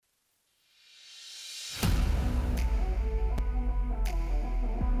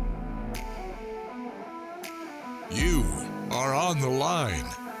are on the line.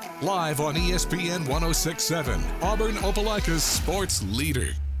 Live on ESPN 1067, Auburn Opelika's sports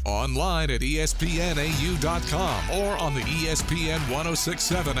leader. Online at espnau.com or on the ESPN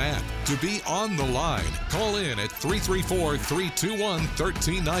 1067 app. To be on the line, call in at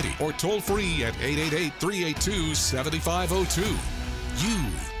 334-321-1390 or toll free at 888-382-7502. You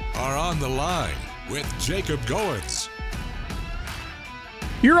are on the line with Jacob Goins.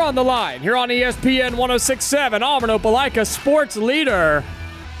 You're on the line. You're on ESPN 1067, Auburn Opelika sports leader.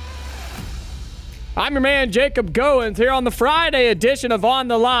 I'm your man, Jacob Goins, here on the Friday edition of On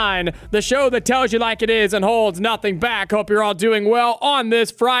the Line, the show that tells you like it is and holds nothing back. Hope you're all doing well on this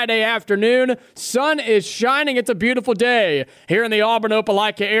Friday afternoon. Sun is shining. It's a beautiful day here in the Auburn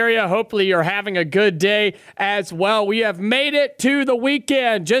Opelika area. Hopefully you're having a good day as well. We have made it to the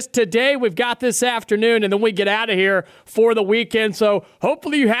weekend. Just today, we've got this afternoon, and then we get out of here for the weekend. So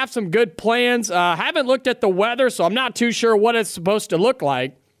hopefully you have some good plans. Haven't looked at the weather, so I'm not too sure what it's supposed to look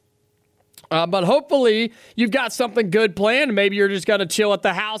like. But hopefully you've got something good planned. Maybe you're just going to chill at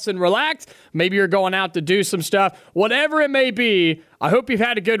the house and relax. Maybe you're going out to do some stuff. Whatever it may be, I hope you've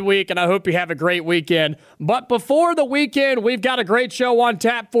had a good week, and I hope you have a great weekend. But before the weekend, we've got a great show on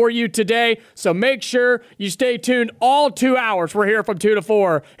tap for you today, so make sure you stay tuned all 2 hours. We're here from 2 to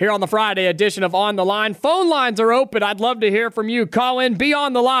 4 here on the Friday edition of On the Line. Phone lines are open. I'd love to hear from you. Call in, be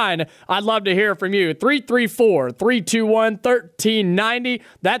on the line. I'd love to hear from you. 334-321-1390.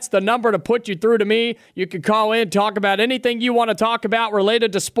 That's the number to put you through to me. You can call in, talk about anything you want to talk about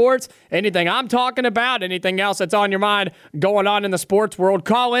related to sports, anything I'm talking about, anything else that's on your mind going on in the sports world.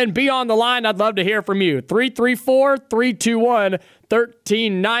 Call in, be on the line. I'd love to hear from you.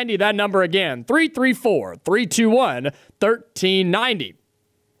 334-321-1390. That number again, 334-321-1390.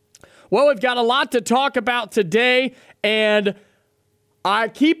 Well, we've got a lot to talk about today, and I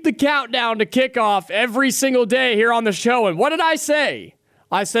keep the countdown to kickoff every single day here on the show. And what did I say?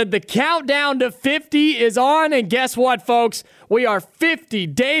 I said the countdown to 50 is on, and guess what, folks? We are 50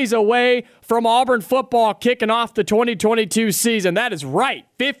 days away from Auburn football kicking off the 2022 season. That is right,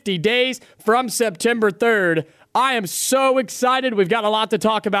 50 days from September 3rd. I am so excited. We've got a lot to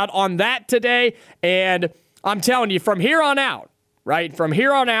talk about on that today, and I'm telling you, from here on out, right, from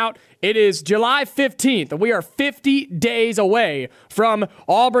here on out, it is July 15th, and we are 50 days away from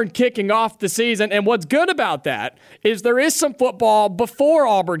Auburn kicking off the season. And what's good about that is there is some football before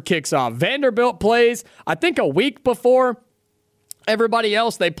Auburn kicks off. Vanderbilt plays, I think, a week before everybody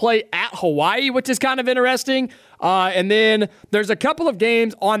else. They play at Hawaii, which is kind of interesting. And then there's a couple of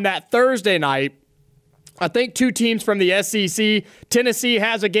games on that Thursday night. I think two teams from the SEC, Tennessee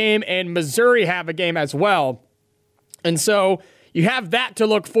has a game, and Missouri have a game as well. And so you have that to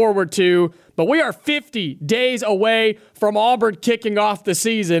look forward to, but we are 50 days away from Auburn kicking off the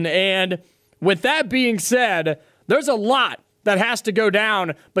season. And with that being said, there's a lot that has to go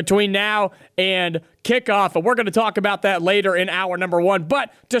down between now and kickoff, and we're going to talk about that later in hour number one.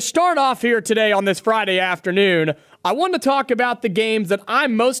 But to start off here today on this Friday afternoon, I want to talk about the games that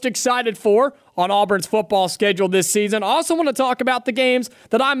I'm most excited for on Auburn's football schedule this season. I also want to talk about the games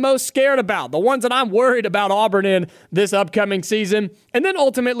that I'm most scared about, the ones that I'm worried about Auburn in this upcoming season, and then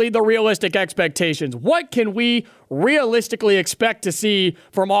ultimately the realistic expectations. What can we realistically expect to see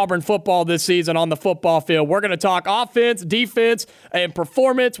from Auburn football this season on the football field? We're going to talk offense, defense, and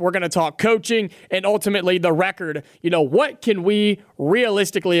performance. We're going to talk coaching and ultimately the record. You know, what can we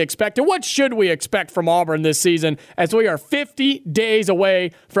realistically expect, and what should we expect from Auburn this season as we are 50 days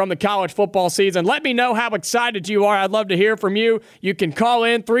away from the college football season? Let me know how excited you are. I'd love to hear from you. You can call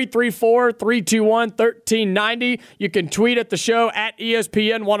in 334-321-1390. You can tweet at the show at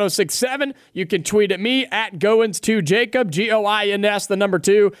ESPN 1067. You can tweet at me at Goins2Jacob, Goins, the number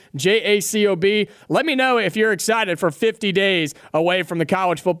 2, Jacob. Let me know if you're excited for 50 days away from the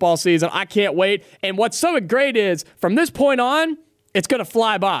college football season. I can't wait. And what's so great is from this point on, it's going to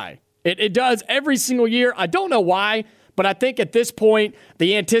fly by. It does every single year. I don't know why, but I think at this point,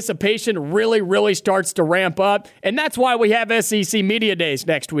 the anticipation really starts to ramp up. And that's why we have SEC Media Days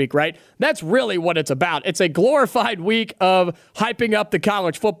next week, right? That's really what it's about. It's a glorified week of hyping up the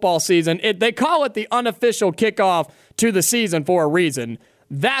college football season. They call it the unofficial kickoff to the season for a reason.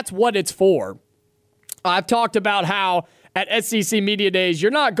 That's what it's for. I've talked about how at SEC Media Days,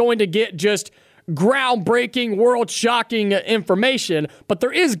 you're not going to get just groundbreaking, world-shocking information, but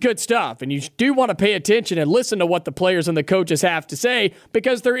there is good stuff, and you do want to pay attention and listen to what the players and the coaches have to say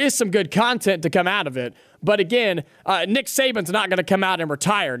because there is some good content to come out of it. But again, Nick Saban's not going to come out and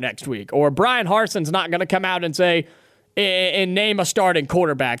retire next week, or Brian Harsin's not going to come out and say, and name a starting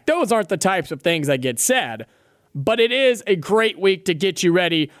quarterback. Those aren't the types of things that get said. But it is a great week to get you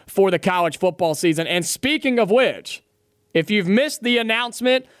ready for the college football season. And speaking of which, If you've missed the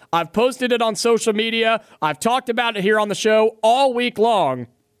announcement, I've posted it on social media. I've talked about it here on the show all week long.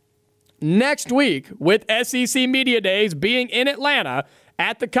 Next week, with SEC Media Days being in Atlanta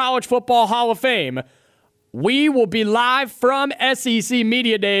at the College Football Hall of Fame, we will be live from SEC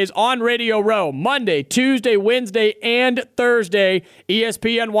Media Days on Radio Row Monday, Tuesday, Wednesday, and Thursday,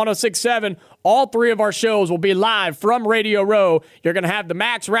 ESPN 106.7. All three of our shows will be live from Radio Row. You're going to have the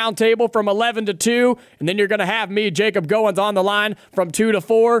Max Roundtable from 11 to 2, and then you're going to have me, Jacob Goins, on the line from 2 to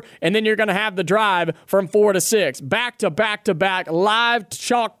 4, and then you're going to have the Drive from 4 to 6. Back-to-back live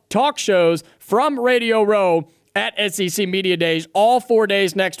talk shows from Radio Row at SEC Media Days all 4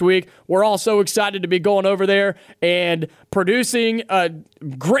 days next week. We're all so excited to be going over there and producing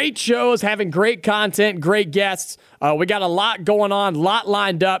great shows, having great content, great guests. We got a lot going on, a lot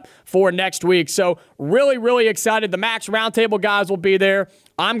lined up for next week. So really, really excited. The Max Roundtable guys will be there.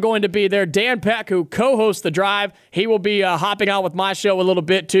 I'm going to be there. Dan Peck, who co-hosts The Drive, he will be hopping on with my show a little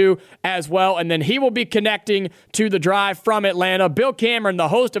bit too as well. And then he will be connecting to The Drive from Atlanta. Bill Cameron, the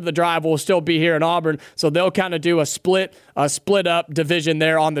host of The Drive, will still be here in Auburn. So they'll kind of do a split up division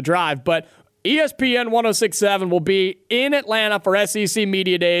there on The Drive. But ESPN 106.7 will be in Atlanta for SEC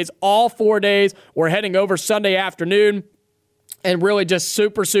Media Days all 4 days. We're heading over Sunday afternoon. And really just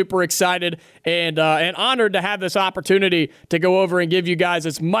super, super excited and honored to have this opportunity to go over and give you guys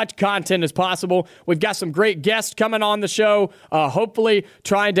as much content as possible. We've got some great guests coming on the show, hopefully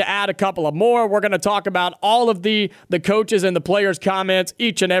trying to add a couple of more. We're going to talk about all of the coaches and the players' comments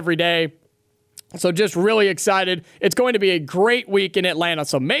each and every day. So just really excited. It's going to be a great week in Atlanta.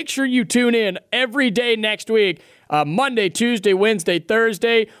 So make sure you tune in every day next week. Monday, Tuesday, Wednesday,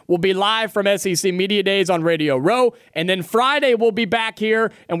 Thursday, we'll be live from SEC Media Days on Radio Row. And then Friday, we'll be back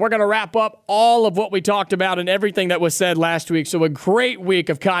here, and we're going to wrap up all of what we talked about and everything that was said last week. So a great week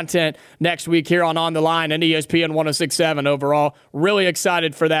of content next week here on The Line and ESPN 106.7 overall. Really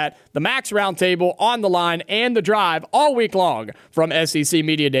excited for that. The Max Roundtable, On the Line, and The Drive all week long from SEC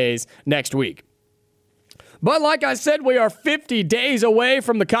Media Days next week. But like I said, we are 50 days away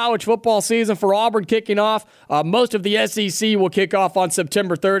from the college football season for Auburn kicking off. Most of the SEC will kick off on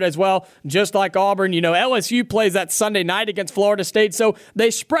September 3rd as well, just like Auburn. You know, LSU plays that Sunday night against Florida State, so they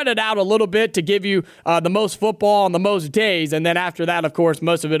spread it out a little bit to give you the most football on the most days. And then after that, of course,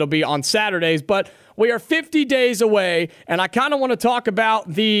 most of it will be on Saturdays. But we are 50 days away, and I kind of want to talk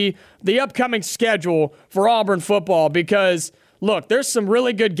about the upcoming schedule for Auburn football because look, there's some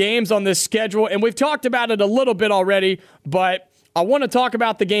really good games on this schedule, and we've talked about it a little bit already, but I want to talk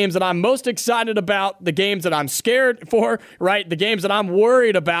about the games that I'm most excited about, the games that I'm scared for, right? The games that I'm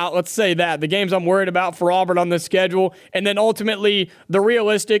worried about, let's say that, the games I'm worried about for Auburn on this schedule, and then ultimately the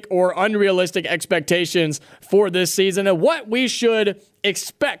realistic or unrealistic expectations for this season and what we should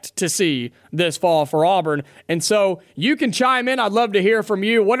expect to see this fall for Auburn. And so you can chime in. I'd love to hear from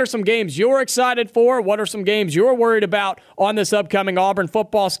you. What are some games you're excited for? What are some games you're worried about on this upcoming Auburn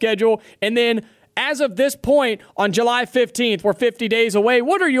football schedule? And then as of this point, on July 15th, we're 50 days away.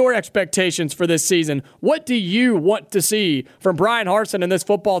 What are your expectations for this season? What do you want to see from Brian Harsin and this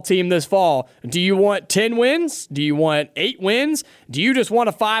football team this fall? Do you want 10 wins? Do you want 8 wins? Do you just want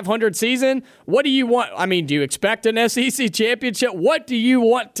a 500 season? What do you want? I mean, do you expect an SEC championship? What do you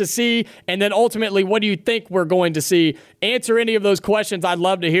want to see? And then ultimately, what do you think we're going to see? Answer any of those questions. I'd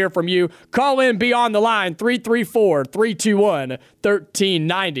love to hear from you. Call in, be on the line,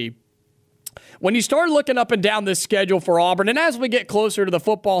 334-321-1390. When you start looking up and down this schedule for Auburn, and as we get closer to the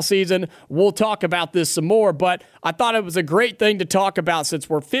football season, we'll talk about this some more, but I thought it was a great thing to talk about since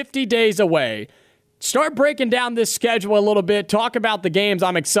we're 50 days away. Start breaking down this schedule a little bit. Talk about the games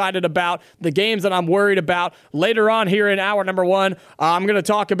I'm excited about, the games that I'm worried about. Later on here in hour number 1, I'm going to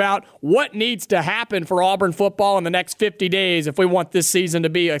talk about what needs to happen for Auburn football in the next 50 days if we want this season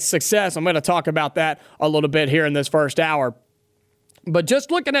to be a success. I'm going to talk about that a little bit here in this first hour. But just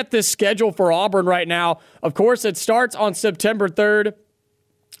looking at this schedule for Auburn right now, of course, it starts on September 3rd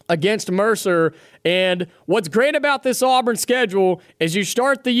against Mercer. And what's great about this Auburn schedule is you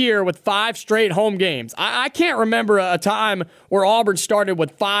start the year with 5 straight home games. I can't remember a time where Auburn started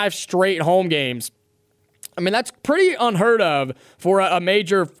with 5 straight home games. I mean, that's pretty unheard of for a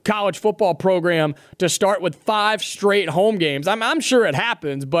major college football program to start with 5 straight home games. I'm sure it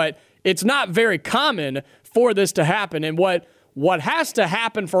happens, but it's not very common for this to happen. And what has to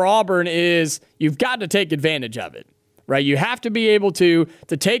happen for Auburn is you've got to take advantage of it, right? You have to be able to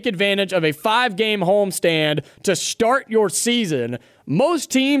take advantage of a 5-game homestand to start your season.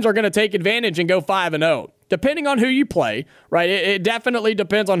 Most teams are going to take advantage and go 5-0. depending on who you play, right? It definitely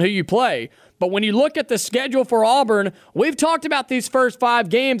depends on who you play. But when you look at the schedule for Auburn, we've talked about these first 5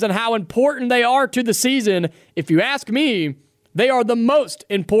 games and how important they are to the season. If you ask me, they are the most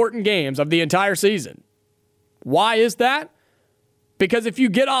important games of the entire season. Why is that? Because if you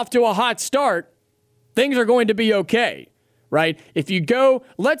get off to a hot start, things are going to be okay, right? If you go,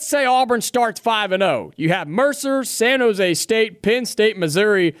 let's say Auburn starts 5-0. You have Mercer, San Jose State, Penn State,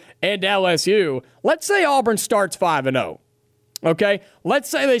 Missouri, and LSU. Let's say Auburn starts 5-0. Okay, let's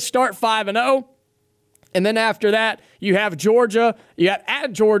say they start 5-0, and then after that, you have Georgia, you have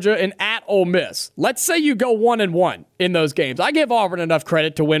at Georgia and at Ole Miss. Let's say you go 1-1 in those games. I give Auburn enough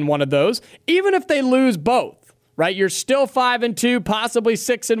credit to win one of those, even if they lose both. Right, you're still 5-2, possibly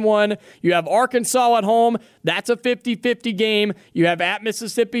 6-1. You have Arkansas at home. That's a 50-50 game. You have at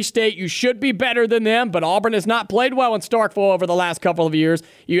Mississippi State. You should be better than them, but Auburn has not played well in Starkville over the last couple of years.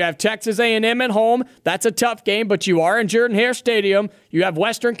 You have Texas A&M at home. That's a tough game, but you are in Jordan-Hare Stadium. You have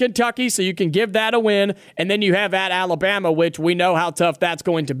Western Kentucky, so you can give that a win. And then you have at Alabama, which we know how tough that's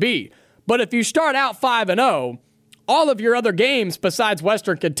going to be. But if you start out 5-0, all of your other games besides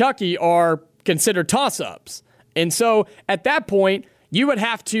Western Kentucky are considered toss-ups. And so at that point, you would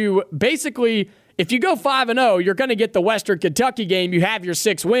have to basically, if you go 5-0, you're going to get the Western Kentucky game. You have your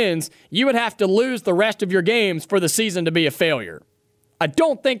 6 wins. You would have to lose the rest of your games for the season to be a failure. I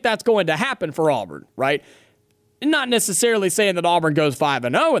don't think that's going to happen for Auburn, right? Not necessarily saying that Auburn goes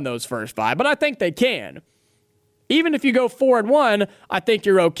 5-0 in those first 5, but I think they can. Even if you go 4-1, I think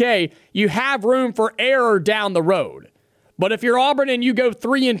you're okay. You have room for error down the road. But if you're Auburn and you go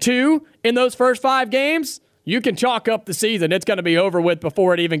 3-2 in those first 5 games, you can chalk up the season. It's going to be over with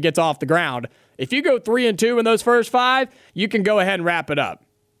before it even gets off the ground. If you go 3-2 in those first 5, you can go ahead and wrap it up.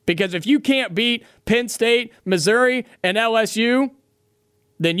 Because if you can't beat Penn State, Missouri, and LSU,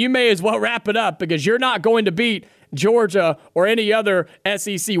 then you may as well wrap it up because you're not going to beat Georgia or any other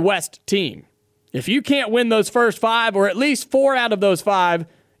SEC West team. If you can't win those first 5, or at least 4 out of those 5,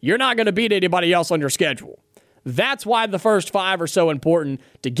 you're not going to beat anybody else on your schedule. That's why the first 5 are so important,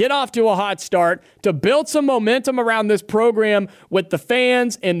 to get off to a hot start, to build some momentum around this program with the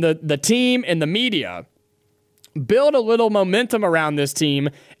fans and the team and the media. Build a little momentum around this team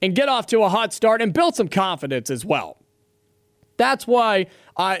and get off to a hot start and build some confidence as well. That's why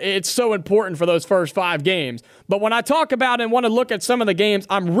it's so important for those first 5 games. But when I talk about and want to look at some of the games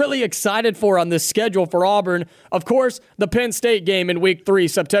I'm really excited for on this schedule for Auburn, of course, the Penn State game in Week 3,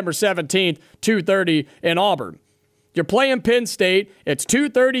 September 17th, 2:30 in Auburn. You're playing Penn State. It's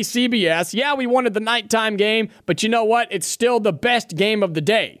 2:30 CBS. Yeah, we wanted the nighttime game, but you know what? It's still the best game of the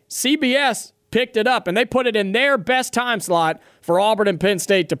day. CBS picked it up, and they put it in their best time slot for Auburn and Penn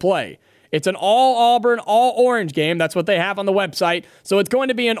State to play. It's an all-Auburn, all-orange game. That's what they have on the website. So it's going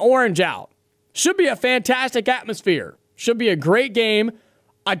to be an orange out. Should be a fantastic atmosphere. Should be a great game.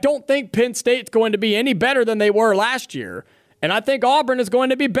 I don't think Penn State's going to be any better than they were last year. And I think Auburn is going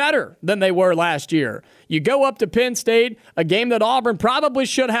to be better than they were last year. You go up to Penn State, a game that Auburn probably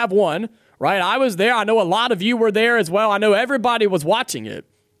should have won, right? I was there. I know a lot of you were there as well. I know everybody was watching it.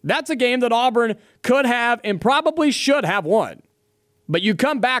 That's a game that Auburn could have and probably should have won. But you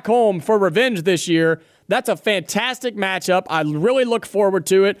come back home for revenge this year. That's a fantastic matchup. I really look forward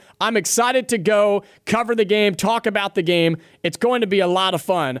to it. I'm excited to go cover the game, talk about the game. It's going to be a lot of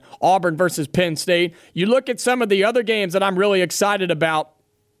fun, Auburn versus Penn State. You look at some of the other games that I'm really excited about.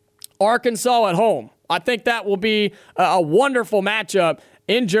 Arkansas at home. I think that will be a wonderful matchup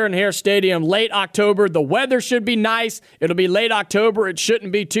in Jordan-Hare Stadium late October. The weather should be nice. It'll be late October. It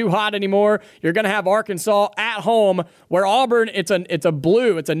shouldn't be too hot anymore. You're going to have Arkansas at home, where Auburn, it's a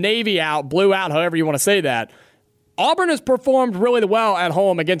blue, it's a navy out, blue out, however you want to say that. Auburn has performed really well at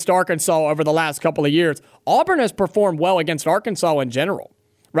home against Arkansas over the last couple of years. Auburn has performed well against Arkansas in general,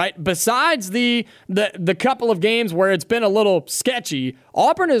 right? Besides the couple of games where it's been a little sketchy,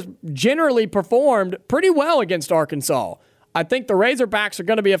 Auburn has generally performed pretty well against Arkansas. I think the Razorbacks are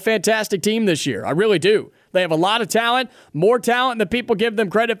going to be a fantastic team this year. I really do. They have a lot of talent, more talent than people give them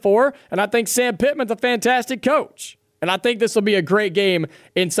credit for, and I think Sam Pittman's a fantastic coach. And I think this will be a great game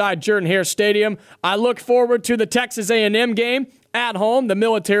inside Jordan-Hare Stadium. I look forward to the Texas A&M game at home, the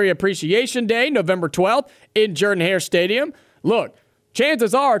Military Appreciation Day, November 12th in Jordan-Hare Stadium. Look,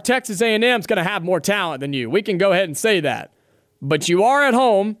 chances are Texas A&M is going to have more talent than you. We can go ahead and say that. But you are at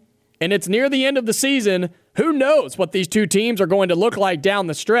home, and it's near the end of the season. Who knows what these two teams are going to look like down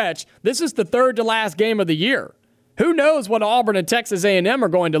the stretch? This is the third to last game of the year. Who knows what Auburn and Texas A&M are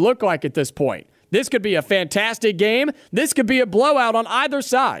going to look like at this point? This could be a fantastic game. This could be a blowout on either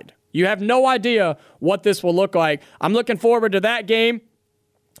side. You have no idea what this will look like. I'm looking forward to that game.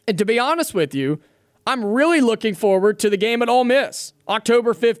 And to be honest with you, I'm really looking forward to the game at Ole Miss,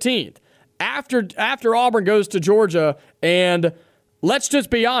 October 15th. After Auburn goes to Georgia, and let's just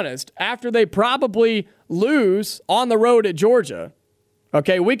be honest, after they probably lose on the road at Georgia,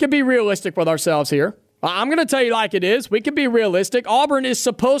 okay, we can be realistic with ourselves here. I'm going to tell you like it is. We can be realistic. Auburn is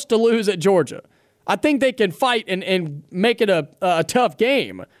supposed to lose at Georgia. I think they can fight and make it a tough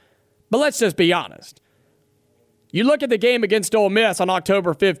game. But let's just be honest. You look at the game against Ole Miss on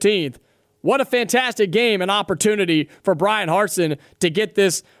October 15th, what a fantastic game and opportunity for Brian Harsin to get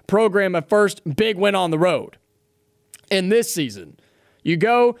this program a first big win on the road in this season. You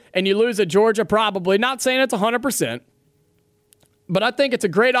go and you lose at Georgia, probably. Not saying it's 100%, but I think it's a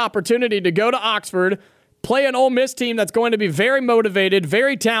great opportunity to go to Oxford, play an Ole Miss team that's going to be very motivated,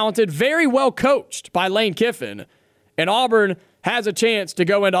 very talented, very well coached by Lane Kiffin, and Auburn has a chance to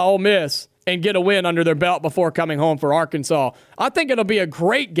go into Ole Miss and get a win under their belt before coming home for Arkansas. I think it'll be a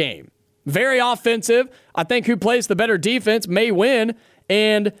great game. Very offensive. I think who plays the better defense may win,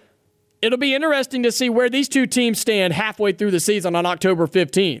 and it'll be interesting to see where these two teams stand halfway through the season on October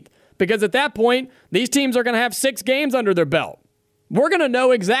 15th, because at that point, these teams are going to have 6 games under their belt. We're going to know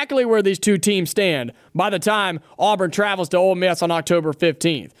exactly where these two teams stand by the time Auburn travels to Ole Miss on October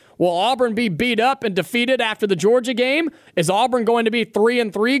 15th. Will Auburn be beat up and defeated after the Georgia game? Is Auburn going to be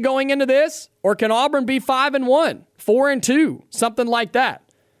 3-3 going into this? Or can Auburn be 5-1, 4-2, something like that?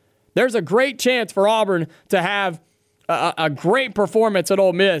 There's a great chance for Auburn to have a great performance at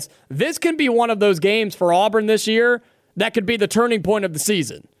Ole Miss. This can be one of those games for Auburn this year that could be the turning point of the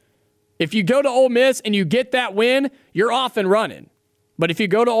season. If you go to Ole Miss and you get that win, you're off and running. But if you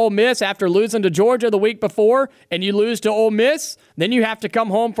go to Ole Miss after losing to Georgia the week before and you lose to Ole Miss, then you have to come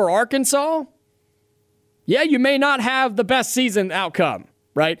home for Arkansas. Yeah, you may not have the best season outcome,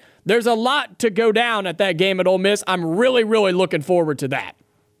 right? There's a lot to go down at that game at Ole Miss. I'm really, really looking forward to that.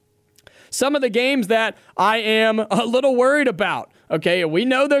 Some of the games that I am a little worried about, okay, we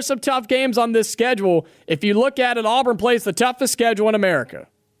know there's some tough games on this schedule. If you look at it, Auburn plays the toughest schedule in America.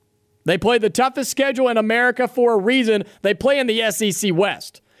 They play the toughest schedule in America for a reason. They play in the SEC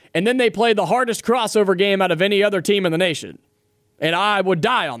West. And then they play the hardest crossover game out of any other team in the nation. And I would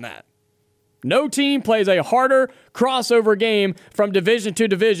die on that. No team plays a harder crossover game from division to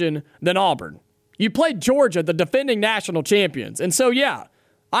division than Auburn. You played Georgia, the defending national champions. And so, yeah,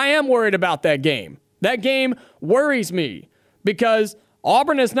 I am worried about that game. That game worries me because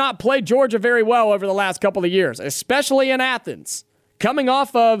Auburn has not played Georgia very well over the last couple of years, especially in Athens, coming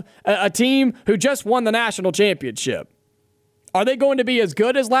off of a team who just won the national championship. Are they going to be as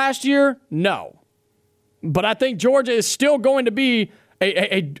good as last year? No. But I think Georgia is still going to be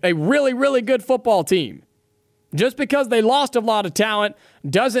a really, really good football team. Just because they lost a lot of talent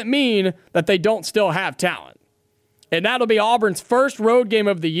doesn't mean that they don't still have talent. And that'll be Auburn's first road game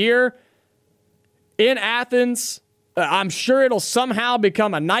of the year in Athens. I'm sure it'll somehow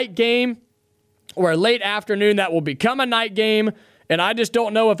become a night game or a late afternoon that will become a night game. And I just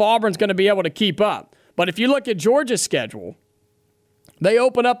don't know if Auburn's going to be able to keep up. But if you look at Georgia's schedule, they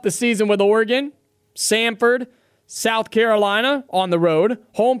open up the season with Oregon, Samford, South Carolina on the road,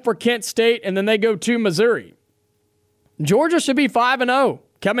 home for Kent State, and then they go to Missouri. Georgia should be 5-0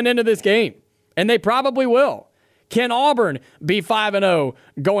 coming into this game, and they probably will. Can Auburn be 5-0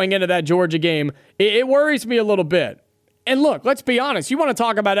 going into that Georgia game? It worries me a little bit. And look, let's be honest. You want to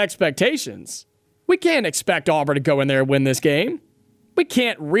talk about expectations. We can't expect Auburn to go in there and win this game. We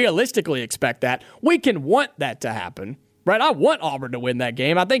can't realistically expect that. We can want that to happen, right? I want Auburn to win that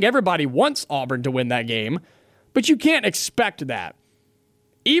game. I think everybody wants Auburn to win that game. But you can't expect that.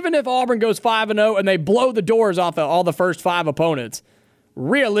 Even if Auburn goes 5-0 and they blow the doors off of all the first 5 opponents,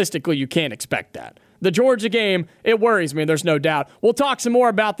 realistically, you can't expect that. The Georgia game, it worries me, there's no doubt. We'll talk some more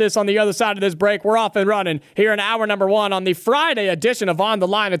about this on the other side of this break. We're off and running here in hour number 1 on the Friday edition of On the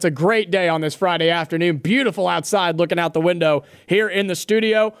Line. It's a great day on this Friday afternoon. Beautiful outside looking out the window here in the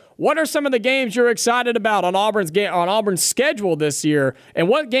studio. What are some of the games you're excited about on Auburn's schedule this year? And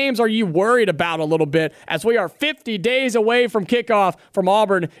what games are you worried about a little bit as we are 50 days away from kickoff from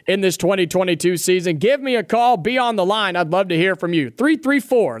Auburn in this 2022 season? Give me a call. Be on the line. I'd love to hear from you.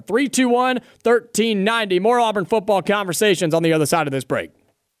 334-321-1390. More Auburn football conversations on the other side of this break.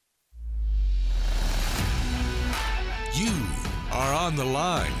 You are on the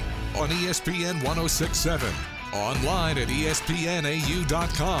line on ESPN 106.7. Online at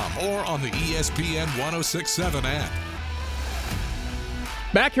ESPNAU.com or on the ESPN 106.7 app.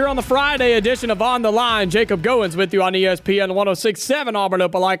 Back here on the Friday edition of On the Line, Jacob Goins with you on ESPN 106.7, Auburn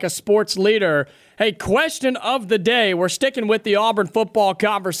Opelika Sports Leader. Hey, question of the day. We're sticking with the Auburn football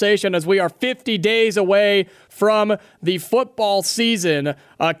conversation as we are 50 days away from the football season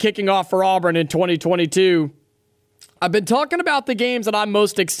kicking off for Auburn in 2022. I've been talking about the games that I'm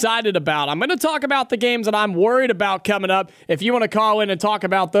most excited about. I'm going to talk about the games that I'm worried about coming up. If you want to call in and talk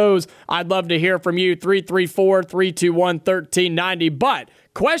about those, I'd love to hear from you, 334-321-1390. But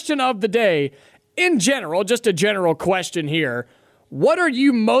question of the day, in general, just a general question here, what are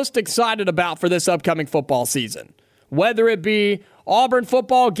you most excited about for this upcoming football season? Whether it be Auburn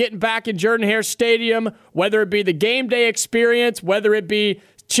football getting back in Jordan-Hare Stadium, whether it be the game day experience, whether it be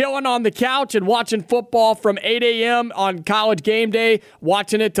chilling on the couch and watching football from 8 a.m. on college game day,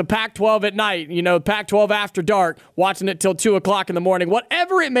 watching it to Pac-12 at night, Pac-12 after dark, watching it till 2 o'clock in the morning,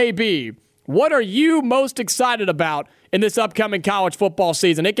 whatever it may be. What are you most excited about in this upcoming college football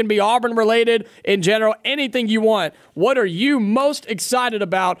season? It can be Auburn-related in general, anything you want. What are you most excited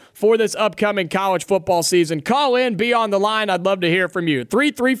about for this upcoming college football season? Call in, be on the line. I'd love to hear from you.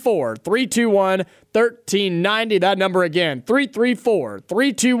 334-321-1390. That number again,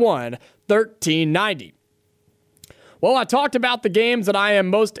 334-321-1390. Well, I talked about the games that I am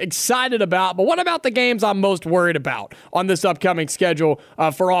most excited about, but what about the games I'm most worried about on this upcoming schedule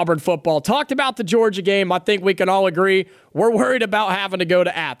for Auburn football? Talked about the Georgia game. I think we can all agree we're worried about having to go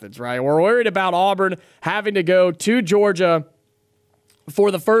to Athens, right? We're worried about Auburn having to go to Georgia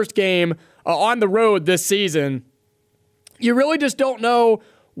for the first game on the road this season. You really just don't know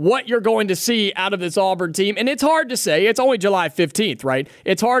what you're going to see out of this Auburn team. And it's hard to say. It's only July 15th, right?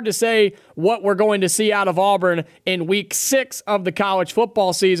 It's hard to say what we're going to see out of Auburn in week 6 of the college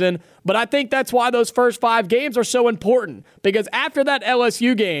football season. But I think that's why those first 5 games are so important. Because after that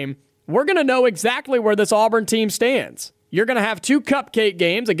LSU game, we're going to know exactly where this Auburn team stands. You're going to have 2 cupcake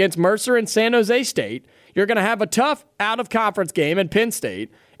games against Mercer and San Jose State. You're going to have a tough out-of-conference game in Penn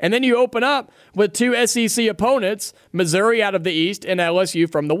State. And then you open up with 2 SEC opponents, Missouri out of the East and LSU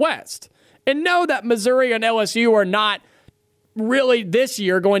from the West. And know that Missouri and LSU are not really this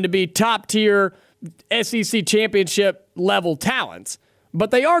year going to be top-tier SEC championship level talents,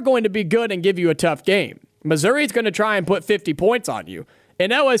 but they are going to be good and give you a tough game. Missouri's going to try and put 50 points on you,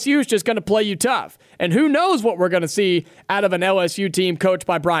 and LSU is just going to play you tough. And who knows what we're going to see out of an LSU team coached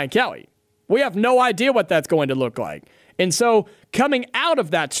by Brian Kelly. We have no idea what that's going to look like. And so coming out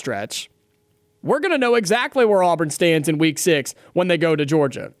of that stretch, we're going to know exactly where Auburn stands in week 6 when they go to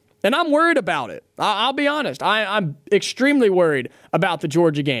Georgia. And I'm worried about it. I'll be honest. I'm extremely worried about the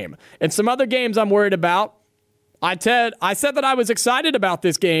Georgia game. And some other games I'm worried about. I said that I was excited about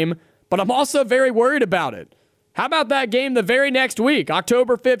this game, but I'm also very worried about it. How about that game the very next week,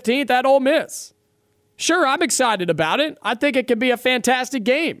 October 15th at Ole Miss? Sure, I'm excited about it. I think it could be a fantastic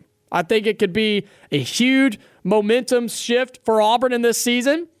game. I think it could be a huge momentum shift for Auburn in this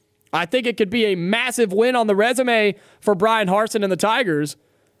season. I think it could be a massive win on the resume for Brian Harsin and the Tigers.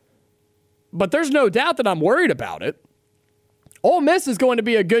 But there's no doubt that I'm worried about it. Ole Miss is going to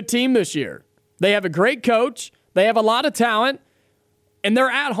be a good team this year. They have a great coach. They have a lot of talent. And they're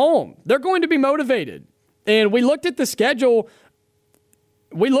at home. They're going to be motivated. And we looked at the schedule.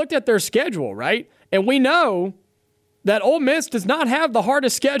 We looked at their schedule, right? And we know that Ole Miss does not have the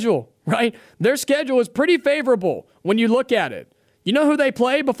hardest schedule, right? Their schedule is pretty favorable when you look at it. You know who they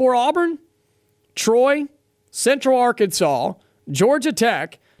play before Auburn? Troy, Central Arkansas, Georgia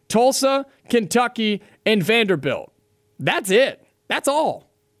Tech, Tulsa, Kentucky, and Vanderbilt. That's it. That's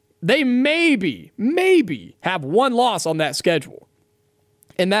all. They maybe have one loss on that schedule,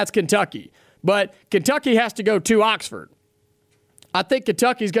 and that's Kentucky. But Kentucky has to go to Oxford. I think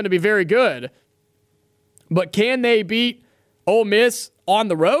Kentucky's going to be very good. But can they beat Ole Miss on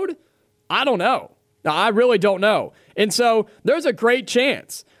the road? I don't know. I really don't know. And so there's a great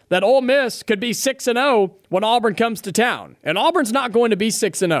chance that Ole Miss could be 6-0 when Auburn comes to town. And Auburn's not going to be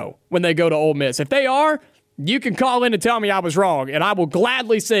 6-0 when they go to Ole Miss. If they are, you can call in and tell me I was wrong, and I will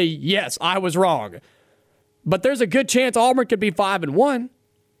gladly say, yes, I was wrong. But there's a good chance Auburn could be 5-1.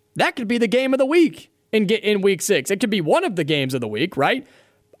 That could be the game of the week in week 6. It could be one of the games of the week, right?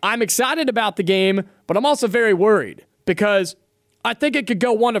 I'm excited about the game, but I'm also very worried because I think it could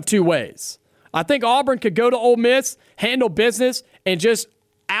go one of 2 ways. I think Auburn could go to Ole Miss, handle business, and just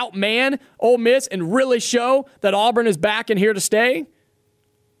outman Ole Miss and really show that Auburn is back and here to stay.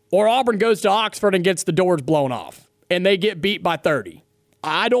 Or Auburn goes to Oxford and gets the doors blown off, and they get beat by 30.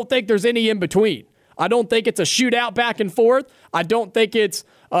 I don't think there's any in between. I don't think it's a shootout back and forth. I don't think it's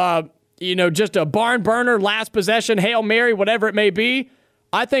just a barn burner, last possession, Hail Mary, whatever it may be.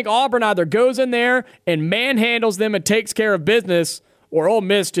 I think Auburn either goes in there and manhandles them and takes care of business, or Ole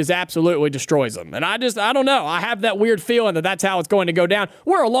Miss just absolutely destroys them. And I don't know. I have that weird feeling that that's how it's going to go down.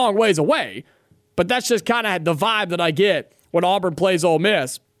 We're a long ways away, but that's just kind of the vibe that I get when Auburn plays Ole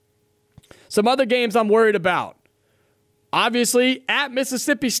Miss. Some other games I'm worried about. Obviously, at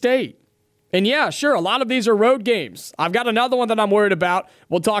Mississippi State. And yeah, sure, a lot of these are road games. I've got another one that I'm worried about.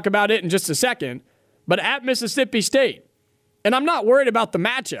 We'll talk about it in just a second. But at Mississippi State. And I'm not worried about the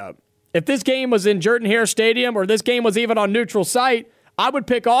matchup. If this game was in Jordan-Hare Stadium or this game was even on neutral site, I would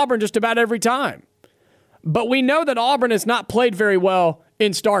pick Auburn just about every time. But we know that Auburn has not played very well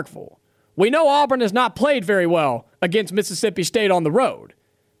in Starkville. We know Auburn has not played very well against Mississippi State on the road.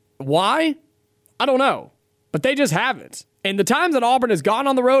 Why? I don't know. But they just haven't. And the times that Auburn has gone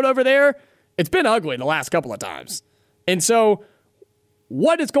on the road over there, it's been ugly the last couple of times. And so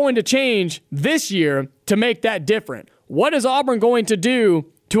what is going to change this year to make that different? What is Auburn going to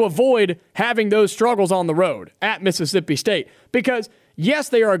do to avoid having those struggles on the road at Mississippi State? Because, yes,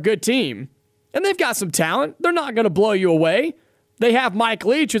 they are a good team, and they've got some talent. They're not going to blow you away. They have Mike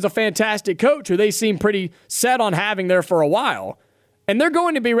Leach, who's a fantastic coach, who they seem pretty set on having there for a while, and they're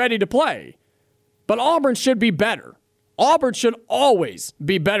going to be ready to play. But Auburn should be better. Auburn should always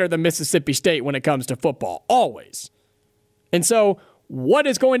be better than Mississippi State when it comes to football. Always. And so what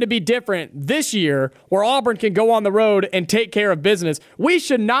is going to be different this year where Auburn can go on the road and take care of business? We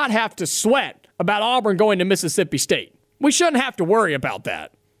should not have to sweat about Auburn going to Mississippi State. We shouldn't have to worry about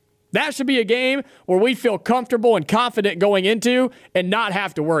that. That should be a game where we feel comfortable and confident going into and not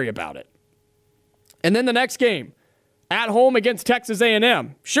have to worry about it. And then the next game, at home against Texas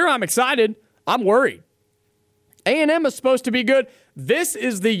A&M. Sure, I'm excited. I'm worried. A&M is supposed to be good. This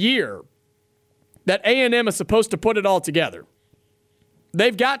is the year that A&M is supposed to put it all together.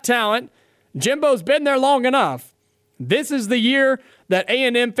 They've got talent. Jimbo's been there long enough. This is the year that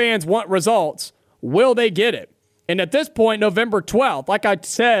A&M fans want results. Will they get it? And at this point, November 12th, like I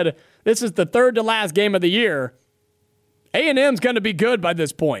said, this is the third to last game of the year. A&M's going to be good by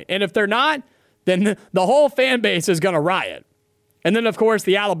this point. And if they're not, then the whole fan base is going to riot. And then, of course,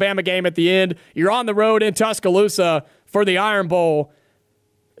 the Alabama game at the end. You're on the road in Tuscaloosa for the Iron Bowl.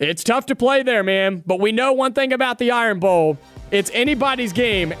 It's tough to play there, man. But we know one thing about the Iron Bowl. It's anybody's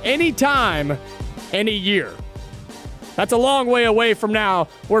game, anytime, any year. That's a long way away from now.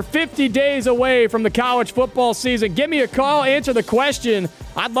 We're 50 days away from the college football season. Give me a call, answer the question.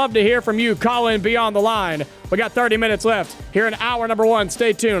 I'd love to hear from you. Call in, be on the line. We got 30 minutes left here in hour number one.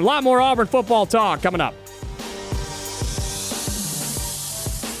 Stay tuned. A lot more Auburn football talk coming up.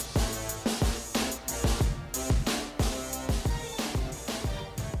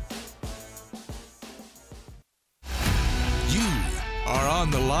 On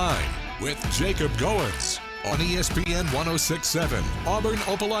the line with Jacob Goins on ESPN 106.7, Auburn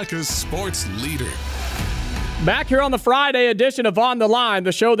Opelika's sports leader. Back here on the Friday edition of On the Line,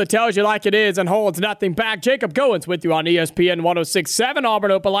 the show that tells you like it is and holds nothing back. Jacob Goins with you on ESPN 106.7, Auburn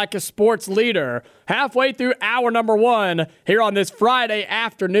Opelika's sports leader. Halfway through hour number one here on this Friday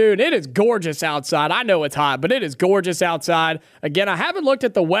afternoon. It is gorgeous outside. I know it's hot, but it is gorgeous outside. Again, I haven't looked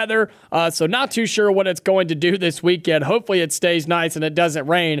at the weather, so not too sure what it's going to do this weekend. Hopefully it stays nice and it doesn't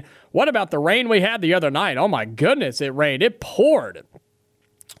rain. What about the rain we had the other night? Oh my goodness, it rained. It poured.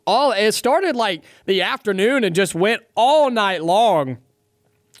 It started like the afternoon and just went all night long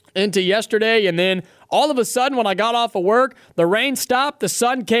into yesterday. And then all of a sudden when I got off of work, the rain stopped, the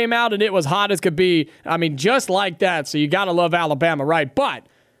sun came out, and it was hot as could be. I mean, just like that. So you got to love Alabama, right? But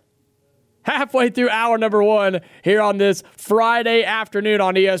halfway through hour number one here on this Friday afternoon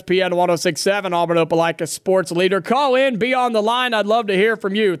on ESPN 106.7, Auburn Opelika sports leader. Call in, be on the line. I'd love to hear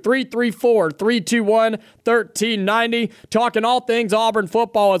from you. 334-321-1390. Talking all things Auburn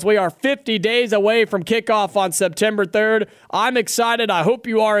football as we are 50 days away from kickoff on September 3rd. I'm excited. I hope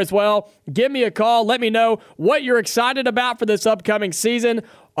you are as well. Give me a call. Let me know what you're excited about for this upcoming season.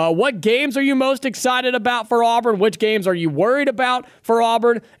 What games are you most excited about for Auburn? Which games are you worried about for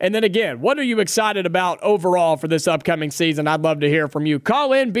Auburn? And then again, what are you excited about overall for this upcoming season? I'd love to hear from you.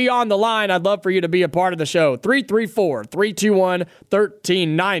 Call in, be on the line. I'd love for you to be a part of the show.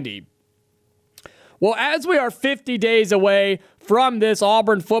 334-321-1390. Well, as we are 50 days away from this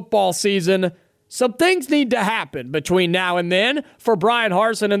Auburn football season, some things need to happen between now and then for Brian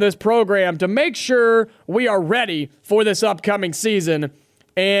Harsin and this program to make sure we are ready for this upcoming season.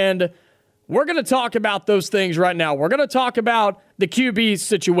 And we're going to talk about those things right now. We're going to talk about the QB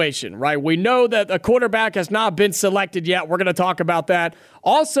situation, right? We know that a quarterback has not been selected yet. We're going to talk about that.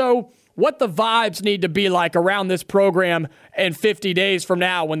 Also, what the vibes need to be like around this program in 50 days from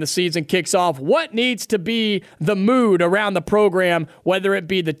now when the season kicks off. What needs to be the mood around the program, whether it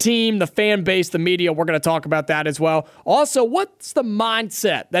be the team, the fan base, the media. We're going to talk about that as well. Also, what's the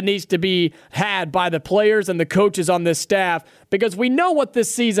mindset that needs to be had by the players and the coaches on this staff? Because we know what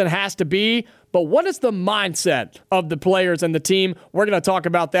this season has to be, but what is the mindset of the players and the team? We're going to talk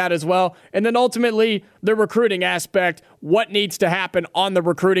about that as well. And then ultimately, the recruiting aspect, what needs to happen on the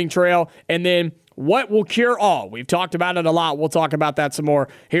recruiting trail, and then what will cure all. We've talked about it a lot. We'll talk about that some more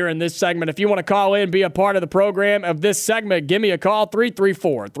here in this segment. If you want to call in, be a part of the program of this segment, give me a call,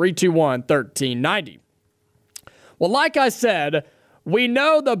 334-321-1390. Well, like I said, we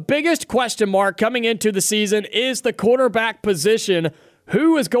know the biggest question mark coming into the season is the quarterback position.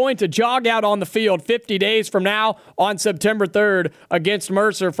 Who is going to jog out on the field 50 days from now on September 3rd against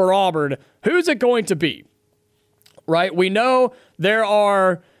Mercer for Auburn? Who's it going to be? Right? We know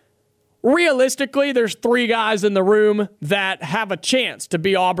realistically, there's three guys in the room that have a chance to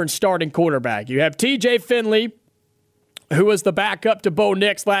be Auburn's starting quarterback. You have TJ Finley, who was the backup to Bo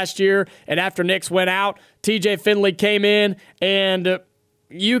Nix last year, and after Nix went out, TJ Finley came in, and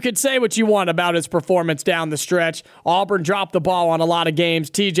you could say what you want about his performance down the stretch. Auburn dropped the ball on a lot of games.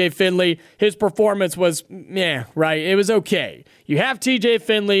 TJ Finley, his performance was, right? It was okay. You have TJ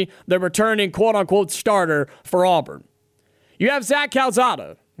Finley, the returning quote-unquote starter for Auburn. You have Zach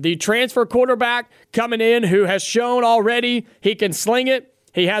Calzada, the transfer quarterback coming in who has shown already he can sling it.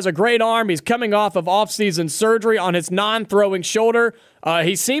 He has a great arm. He's coming off of off-season surgery on his non-throwing shoulder.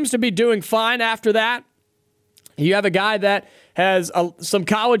 He seems to be doing fine after that. You have a guy that has some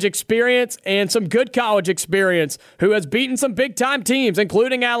college experience and some good college experience who has beaten some big-time teams,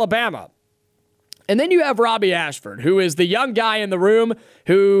 including Alabama. And then you have Robbie Ashford, who is the young guy in the room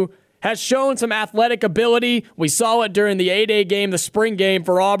who has shown some athletic ability. We saw it during the A-Day game, the spring game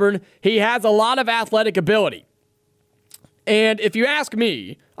for Auburn. He has a lot of athletic ability. And if you ask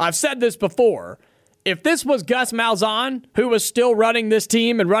me, I've said this before, if this was Gus Malzahn, who was still running this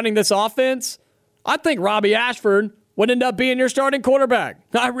team and running this offense, I think Robbie Ashford would end up being your starting quarterback.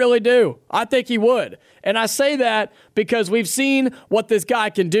 I really do. I think he would. And I say that because we've seen what this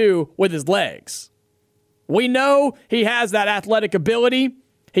guy can do with his legs. We know he has that athletic ability.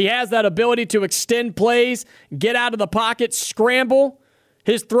 He has that ability to extend plays, get out of the pocket, scramble.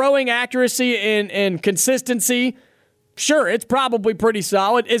 His throwing accuracy and consistency, sure, it's probably pretty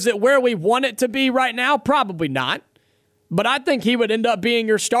solid. Is it where we want it to be right now? Probably not. But I think he would end up being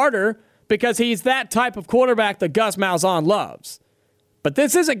your starter because he's that type of quarterback that Gus Malzahn loves. But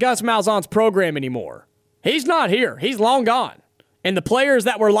this isn't Gus Malzahn's program anymore. He's not here. He's long gone. And the players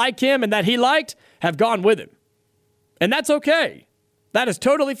that were like him and that he liked have gone with him. And that's okay. That is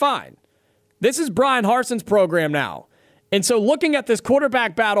totally fine. This is Brian Harson's program now. And so looking at this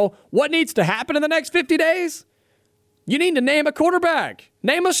quarterback battle, what needs to happen in the next 50 days? You need to name a quarterback.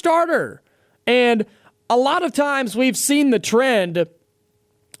 Name a starter. And a lot of times we've seen the trend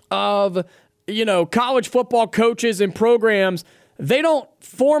of, college football coaches and programs. They don't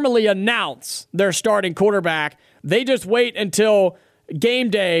formally announce their starting quarterback. They just wait until game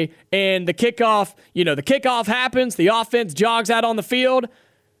day and the kickoff happens, the offense jogs out on the field,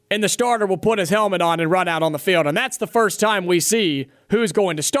 and the starter will put his helmet on and run out on the field. And that's the first time we see who's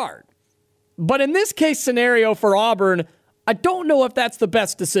going to start. But in this case scenario for Auburn, I don't know if that's the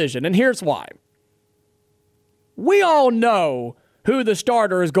best decision, and here's why. We all know who the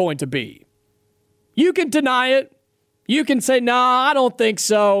starter is going to be. You can deny it. You can say, nah, I don't think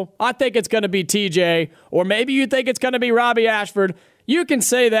so. I think it's going to be TJ, or maybe you think it's going to be Robbie Ashford. You can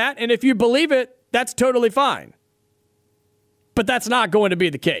say that, and if you believe it, that's totally fine. But that's not going to be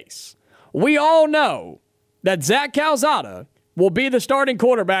the case. We all know that Zach Calzada will be the starting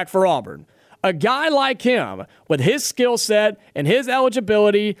quarterback for Auburn. A guy like him, with his skill set and his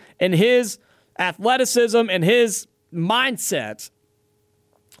eligibility and his athleticism and his mindset,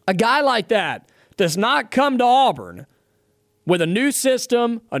 a guy like that does not come to Auburn with a new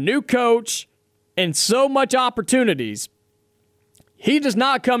system, a new coach, and so much opportunities. He does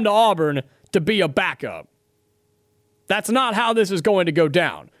not come to Auburn to be a backup. That's not how this is going to go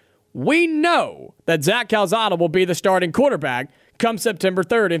down. We know that Zach Calzada will be the starting quarterback come September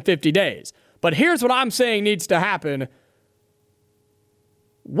 3rd in 50 days. But here's what I'm saying needs to happen.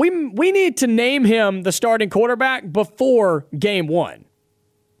 We need to name him the starting quarterback before game one.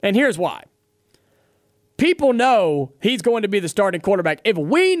 And here's why. People know he's going to be the starting quarterback. If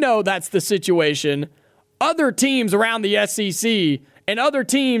we know that's the situation, other teams around the SEC and other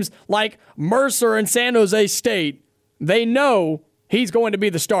teams like Mercer and San Jose State, they know he's going to be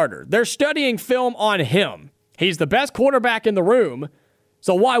the starter. They're studying film on him. He's the best quarterback in the room.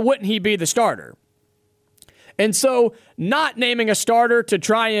 So why wouldn't he be the starter? And so not naming a starter to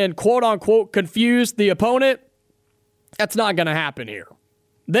try and quote-unquote confuse the opponent, that's not going to happen here.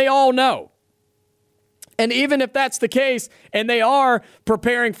 They all know. And even if that's the case, and they are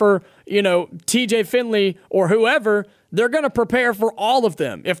preparing for, TJ Finley or whoever, they're going to prepare for all of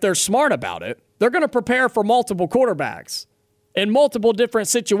them. If they're smart about it, they're going to prepare for multiple quarterbacks in multiple different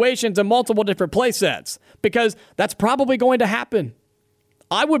situations and multiple different play sets, because that's probably going to happen.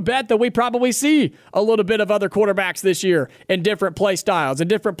 I would bet that we probably see a little bit of other quarterbacks this year in different play styles and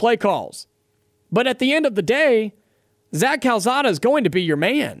different play calls. But at the end of the day, Zach Calzada is going to be your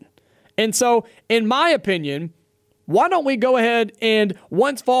man. And so, in my opinion, why don't we go ahead and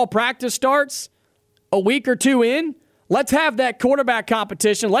once fall practice starts, a week or two in, let's have that quarterback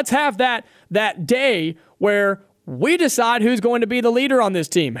competition. Let's have that day where we decide who's going to be the leader on this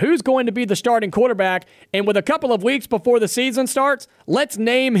team, who's going to be the starting quarterback, and with a couple of weeks before the season starts, let's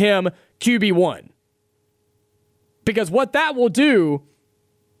name him QB1. Because what that will do,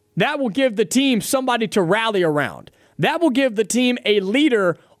 that will give the team somebody to rally around. That will give the team a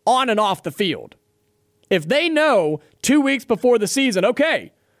leader on and off the field. If they know 2 weeks before the season,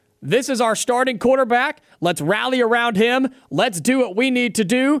 okay, this is our starting quarterback. Let's rally around him. Let's do what we need to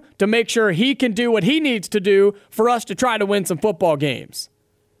do to make sure he can do what he needs to do for us to try to win some football games.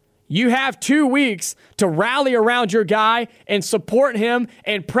 You have 2 weeks to rally around your guy and support him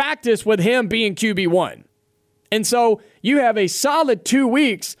and practice with him being QB1. And so you have a solid 2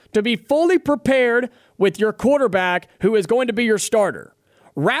 weeks to be fully prepared with your quarterback who is going to be your starter,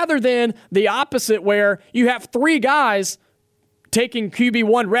 rather than the opposite where you have 3 guys taking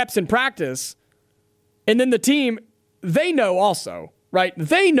QB1 reps in practice, and then the team, they know also, right?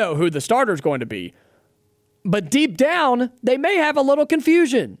 They know who the starter is going to be. But deep down, they may have a little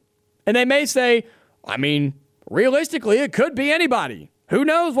confusion. And they may say, realistically, it could be anybody. Who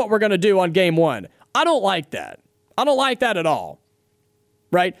knows what we're going to do on game 1? I don't like that. I don't like that at all,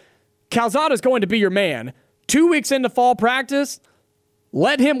 right? Calzada is going to be your man. 2 weeks into fall practice,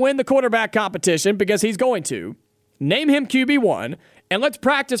 let him win the quarterback competition because he's going to. Name him QB1, and let's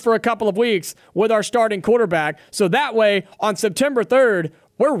practice for a couple of weeks with our starting quarterback so that way on September 3rd,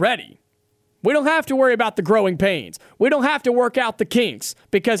 we're ready. We don't have to worry about the growing pains. We don't have to work out the kinks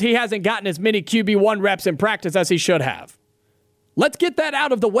because he hasn't gotten as many QB1 reps in practice as he should have. Let's get that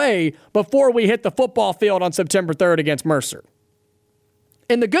out of the way before we hit the football field on September 3rd against Mercer.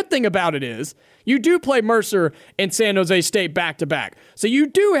 And the good thing about it is you do play Mercer and San Jose State back-to-back. So you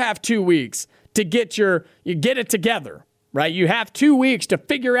do have 2 weeks to get it together, right? You have 2 weeks to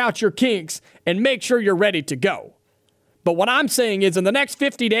figure out your kinks and make sure you're ready to go. But what I'm saying is in the next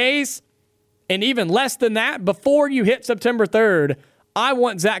 50 days, and even less than that, before you hit September 3rd, I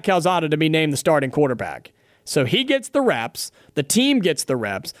want Zach Calzada to be named the starting quarterback. So he gets the reps, the team gets the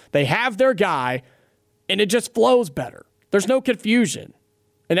reps, they have their guy, and it just flows better. There's no confusion,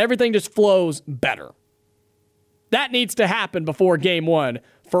 and everything just flows better. That needs to happen before game 1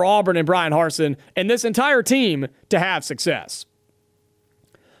 for Auburn and Brian Harsin and this entire team to have success.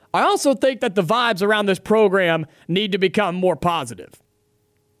 I also think that the vibes around this program need to become more positive.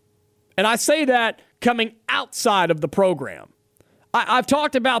 And I say that coming outside of the program. I've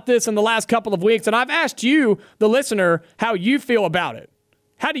talked about this in the last couple of weeks, and I've asked you, the listener, how you feel about it.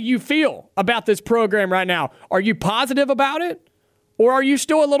 How do you feel about this program right now? Are you positive about it, or are you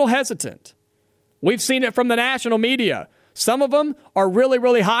still a little hesitant? We've seen it from the national media. Some of them are really,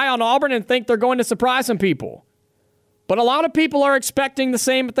 really high on Auburn and think they're going to surprise some people. But a lot of people are expecting the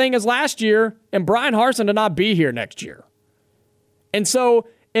same thing as last year and Brian Harsin to not be here next year. And so,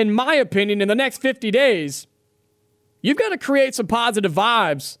 in my opinion, in the next 50 days, you've got to create some positive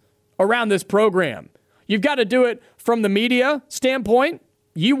vibes around this program. You've got to do it from the media standpoint.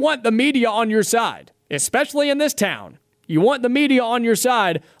 You want the media on your side, especially in this town. You want the media on your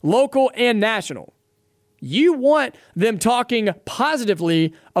side, local and national. You want them talking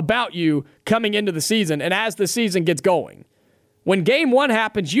positively about you coming into the season and as the season gets going. When game 1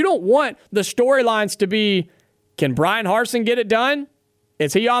 happens, you don't want the storylines to be, can Brian Harsin get it done?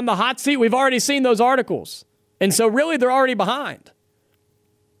 Is he on the hot seat? We've already seen those articles. And so really they're already behind.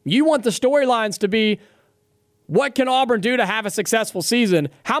 You want the storylines to be, what can Auburn do to have a successful season?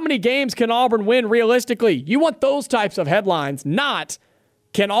 How many games can Auburn win realistically? You want those types of headlines, not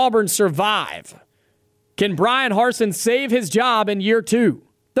can Auburn survive? Can Brian Harsin save his job in year 2?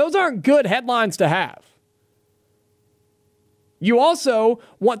 Those aren't good headlines to have. You also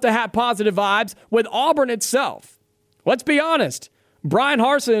want to have positive vibes with Auburn itself. Let's be honest. Brian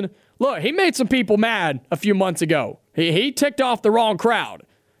Harsin, look, he made some people mad a few months ago. He ticked off the wrong crowd.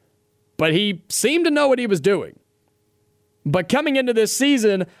 But he seemed to know what he was doing. But coming into this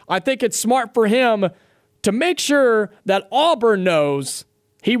season, I think it's smart for him to make sure that Auburn knows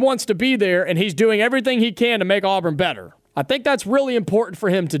he wants to be there and he's doing everything he can to make Auburn better. I think that's really important for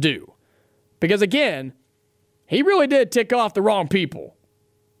him to do. Because again, he really did tick off the wrong people.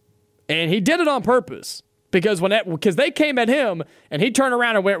 And he did it on purpose. Because they came at him and he turned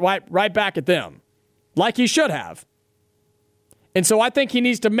around and went right back at them. Like he should have. And so I think he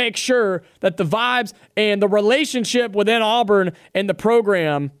needs to make sure that the vibes and the relationship within Auburn and the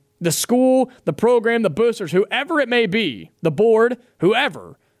program, the school, the program, the boosters, whoever it may be, the board,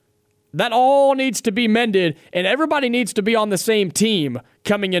 whoever, that all needs to be mended and everybody needs to be on the same team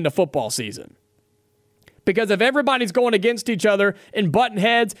coming into football season. Because if everybody's going against each other and butting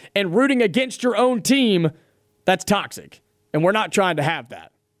heads and rooting against your own team, that's toxic. And we're not trying to have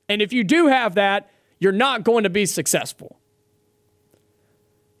that. And if you do have that, you're not going to be successful.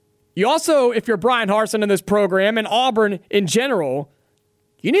 You also, if you're Brian Harsin in this program and Auburn in general,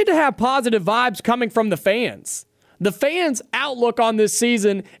 you need to have positive vibes coming from the fans. The fans' outlook on this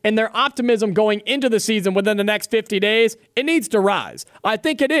season and their optimism going into the season within the next 50 days, it needs to rise. I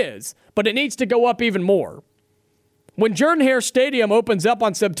think it is, but it needs to go up even more. When Jordan-Hare Stadium opens up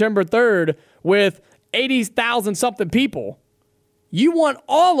on September 3rd with 80,000-something people, you want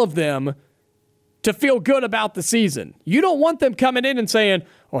all of them to feel good about the season. You don't want them coming in and saying,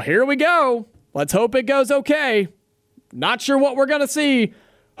 well, here we go. Let's hope it goes okay. Not sure what we're going to see.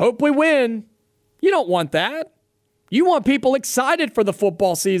 Hope we win. You don't want that. You want people excited for the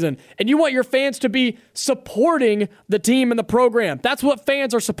football season, and you want your fans to be supporting the team and the program. That's what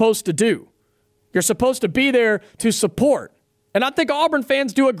fans are supposed to do. You're supposed to be there to support. And I think Auburn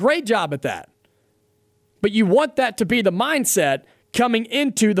fans do a great job at that. But you want that to be the mindset coming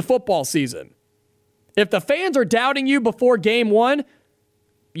into the football season. If the fans are doubting you before game one,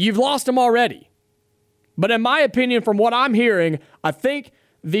 you've lost them already. But in my opinion, from what I'm hearing, I think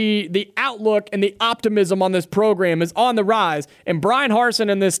the outlook and the optimism on this program is on the rise. And Brian Harsin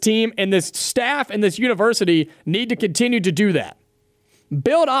and this team and this staff and this university need to continue to do that.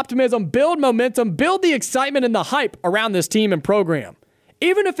 Build optimism, build momentum, build the excitement and the hype around this team and program.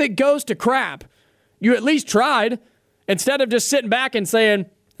 Even if it goes to crap, you at least tried, instead of just sitting back and saying,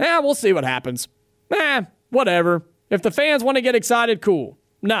 we'll see what happens. Whatever. If the fans want to get excited, cool.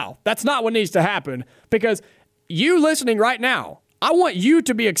 No, that's not what needs to happen. Because you listening right now, I want you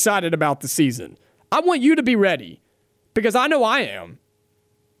to be excited about the season. I want you to be ready. Because I know I am.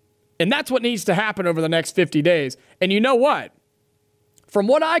 And that's what needs to happen over the next 50 days. And you know what? From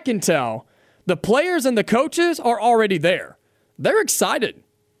what I can tell, the players and the coaches are already there. They're excited.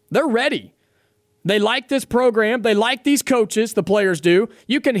 They're ready. They like this program. They like these coaches, the players do.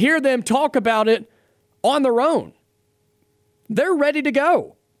 You can hear them talk about it on their own. They're ready to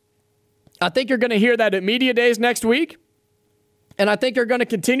go. I think you're going to hear that at media days next week. And I think you're going to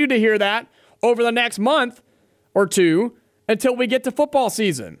continue to hear that over the next month or two until we get to football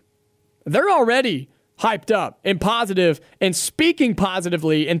season. They're already hyped up and positive and speaking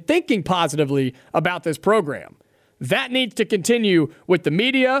positively and thinking positively about this program. That needs to continue with the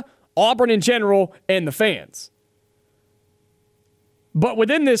media, Auburn in general, and the fans. But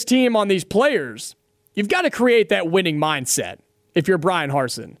within this team on these players, you've got to create that winning mindset if you're Brian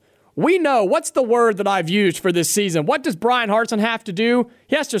Harsin. We know, what's the word that I've used for this season? What does Brian Harsin have to do?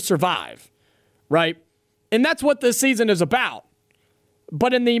 He has to survive, right? And that's what this season is about.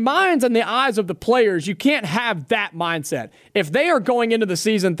 But in the minds and the eyes of the players, you can't have that mindset. If they are going into the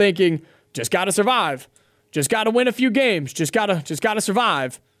season thinking, just got to survive, just got to win a few games, just got to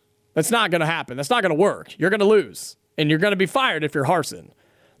survive, that's not going to happen. That's not going to work. You're going to lose, and you're going to be fired if you're Harsin.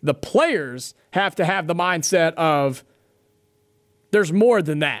 The players have to have the mindset of, there's more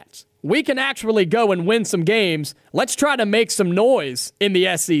than that. We can actually go and win some games. Let's try to make some noise in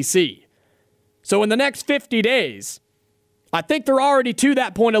the SEC. So in the next 50 days, I think they're already to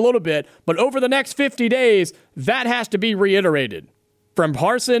that point a little bit, but over the next 50 days, that has to be reiterated from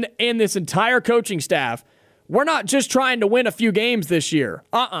Harsin and this entire coaching staff. We're not just trying to win a few games this year.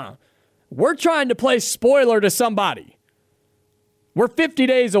 We're trying to play spoiler to somebody. We're 50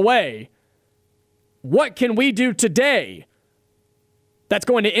 days away. What can we do today that's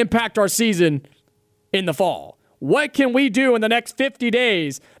going to impact our season in the fall? What can we do in the next 50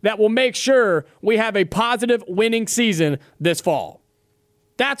 days that will make sure we have a positive winning season this fall?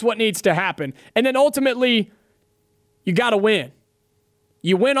 That's what needs to happen. And then ultimately, you got to win.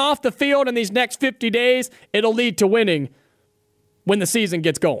 You win off the field in these next 50 days, it'll lead to winning when the season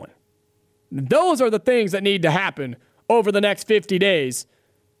gets going. Those are the things that need to happen over the next 50 days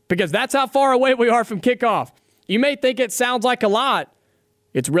because that's how far away we are from kickoff. You may think it sounds like a lot.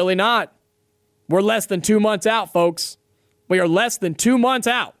 It's really not. We're less than 2 months out, folks. We are less than 2 months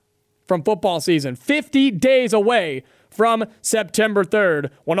out from football season, 50 days away from September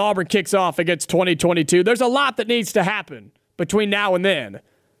 3rd when Auburn kicks off against 2022. There's a lot that needs to happen between now and then,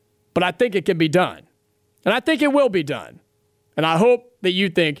 but I think it can be done. And I think it will be done. And I hope that you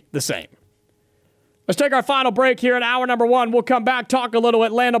think the same. Let's take our final break here in hour number 1. We'll come back, talk a little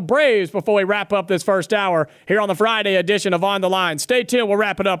Atlanta Braves before we wrap up this first hour here on the Friday edition of On the Line. Stay tuned. We'll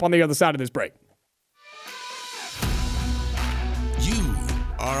wrap it up on the other side of this break. You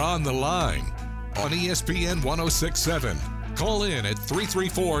are on the line on ESPN 106.7. Call in at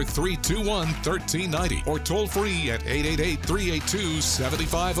 334-321-1390 or toll free at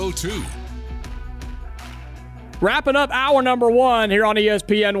 888-382-7502. Wrapping up hour number 1 here on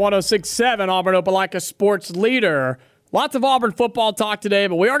ESPN 106.7, Auburn Opelika Sports Leader. Lots of Auburn football talk today,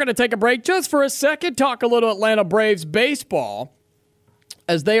 but we are going to take a break just for a second, talk a little Atlanta Braves baseball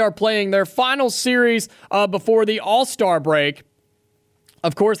as they are playing their final series before the All-Star break.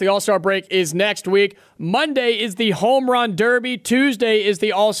 Of course, the All-Star break is next week. Monday is the Home Run Derby. Tuesday is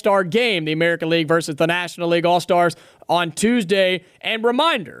the All-Star Game, the American League versus the National League All-Stars on Tuesday. And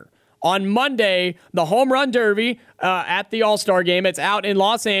reminder, on Monday, the Home Run Derby at the All-Star Game. It's out in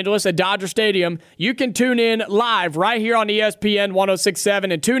Los Angeles at Dodger Stadium. You can tune in live right here on ESPN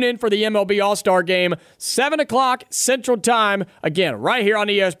 106.7 and tune in for the MLB All-Star Game, 7 o'clock Central Time. Again, right here on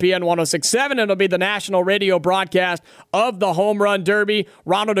ESPN 106.7. It'll be the national radio broadcast of the Home Run Derby.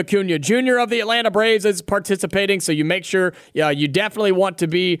 Ronald Acuna Jr. of the Atlanta Braves is participating, so you make sure you definitely want to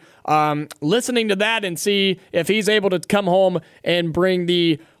be listening to that and see if he's able to come home and bring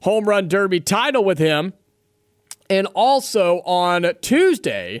the Home Run Derby title with him. And also on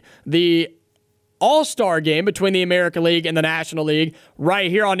Tuesday, the All-Star Game between the American League and the National League right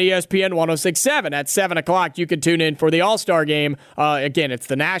here on ESPN 106.7 at 7 o'clock. You can tune in for the All-Star Game. Again, it's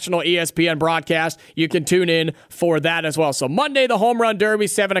the national ESPN broadcast. You can tune in for that as well. So Monday, the Home Run Derby,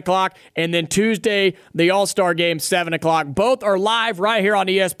 7 o'clock, and then Tuesday, the All-Star Game, 7 o'clock. Both are live right here on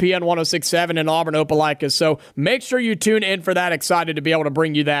ESPN 106.7 in Auburn Opelika. So make sure you tune in for that. Excited to be able to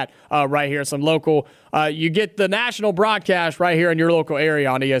bring you that right here. Some local, you get the national broadcast right here in your local area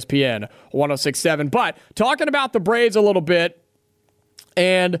on ESPN 106.7. But talking about the Braves a little bit,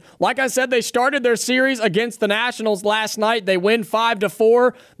 and like I said, they started their series against the Nationals last night. They win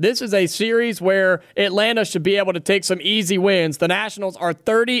 5-4. This is a series where Atlanta should be able to take some easy wins. The Nationals are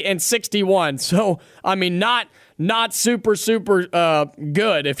 30-61. So, I mean, not super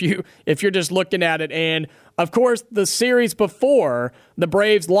good if you're just looking at it. And of course, the series before, the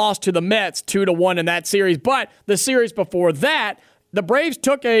Braves lost to the Mets 2-1 in that series. But the series before that, the Braves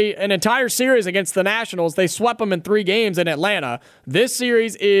took an entire series against the Nationals. They swept them in 3 games in Atlanta. This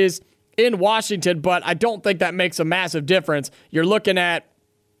series is in Washington, but I don't think that makes a massive difference. You're looking at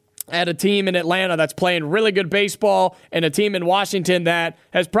a team in Atlanta that's playing really good baseball and a team in Washington that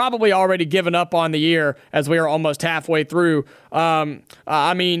has probably already given up on the year as we are almost halfway through.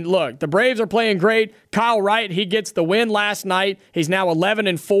 I mean, look, the Braves are playing great. Kyle Wright, he gets the win last night. He's now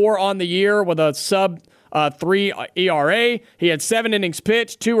 11-4 on the year with a sub 3 ERA. He had 7 innings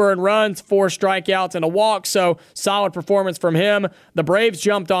pitched, 2 earned runs, 4 strikeouts, and a walk. So solid performance from him. The Braves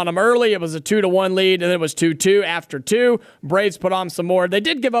jumped on him early. It was a 2-1 lead, and then it was 2-2 after 2. Braves put on some more. They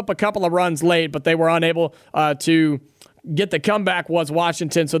did give up a couple of runs late, but they were unable to get the comeback was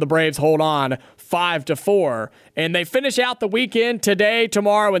Washington, so the Braves hold on 5-4. And they finish out the weekend today,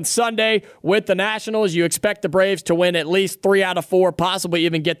 tomorrow, and Sunday with the Nationals. You expect the Braves to win at least 3 out of 4, possibly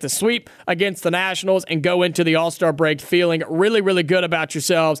even get the sweep against the Nationals and go into the All-Star break feeling really, really good about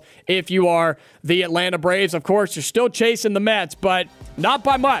yourselves if you are the Atlanta Braves. Of course, you're still chasing the Mets, but not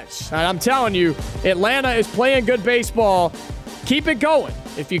by much. And I'm telling you, Atlanta is playing good baseball. Keep it going.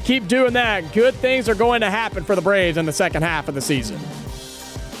 If you keep doing that, good things are going to happen for the Braves in the second half of the season.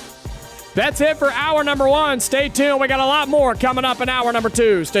 That's it for hour number 1. Stay tuned. We got a lot more coming up in hour number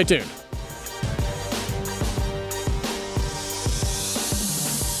 2. Stay tuned.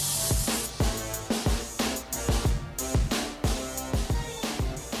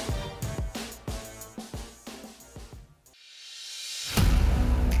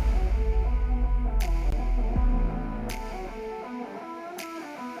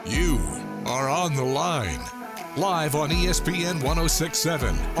 You are on the line. Live on ESPN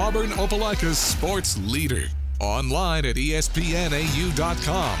 106.7, Auburn Opelika's sports leader. Online at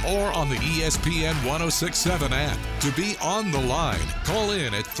ESPNAU.com or on the ESPN 106.7 app. To be on the line, call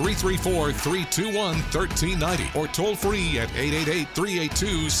in at 334-321-1390 or toll free at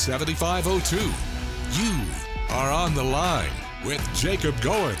 888-382-7502. You are on the line with Jacob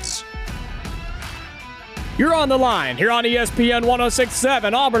Goins. You're on the line here on ESPN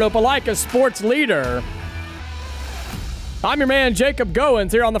 106.7, Auburn Opelika sports leader. I'm your man, Jacob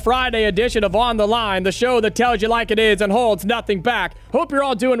Goins, here on the Friday edition of On the Line, the show that tells you like it is and holds nothing back. Hope you're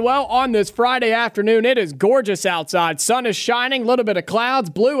all doing well on this Friday afternoon. It is gorgeous outside. Sun is shining, a little bit of clouds,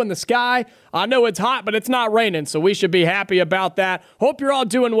 blue in the sky. I know it's hot, but it's not raining, so we should be happy about that. Hope you're all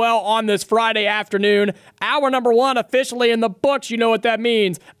doing well on this Friday afternoon. Hour number 1 officially in the books. You know what that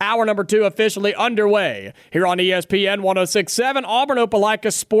means. Hour number 2 officially underway. Here on ESPN 106.7, Auburn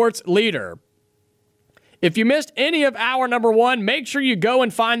Opelika Sports Leader. If you missed any of hour number 1, make sure you go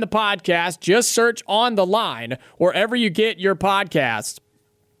and find the podcast. Just search On the Line wherever you get your podcasts.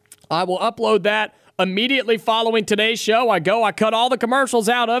 I will upload that immediately following today's show. I cut all the commercials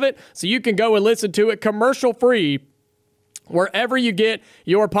out of it so you can go and listen to it commercial-free. Wherever you get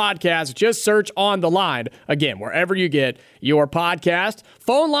your podcast, just search On the Line. Again, wherever you get your podcast.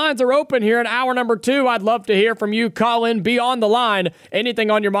 Phone lines are open here in hour number 2. I'd love to hear from you. Call in, be on the line.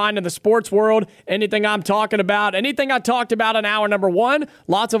 Anything on your mind in the sports world, anything I'm talking about, anything I talked about in hour number 1,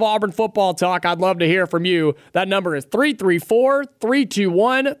 lots of Auburn football talk. I'd love to hear from you. That number is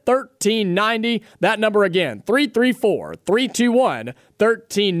 334-321-1390. That number again,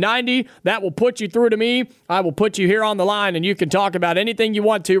 334-321-1390. That will put you through to me. I will put you here on the line, and you can talk about anything you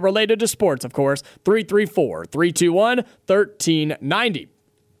want to related to sports, of course. 334-321-1390.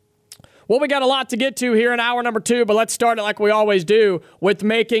 Well, we got a lot to get to here in hour number 2, but let's start it like we always do with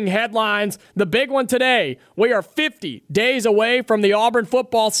making headlines. The big one today, we are 50 days away from the Auburn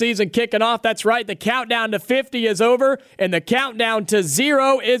football season kicking off. That's right, the countdown to 50 is over, and the countdown to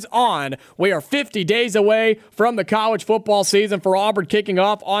 0 is on. We are 50 days away from the college football season for Auburn kicking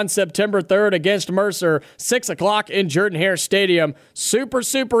off on September 3rd against Mercer, 6 o'clock in Jordan-Hare Stadium. Super,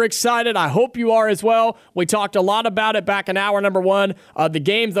 super excited. I hope you are as well. We talked a lot about it back in hour number 1, the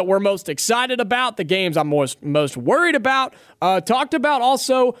games that we're most excited about, the games I'm most worried about. Talked about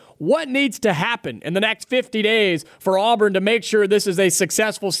also what needs to happen in the next 50 days for Auburn to make sure this is a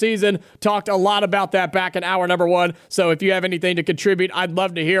successful season. Talked a lot about that back in hour number 1. So if you have anything to contribute, I'd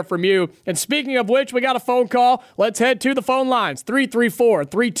love to hear from you. And speaking of which, we got a phone call. Let's head to the phone lines.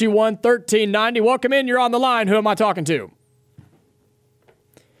 334-321-1390. Welcome in. You're on the line. Who am I talking to?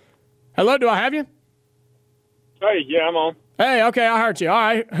 Hello, do I have you? Hey, yeah, I'm on. Hey, okay, I heard you. All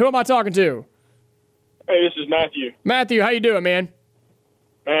right, who am I talking to? Hey, this is Matthew. Matthew, how you doing, man?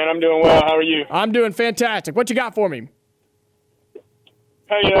 Man, I'm doing well. How are you? I'm doing fantastic. What you got for me?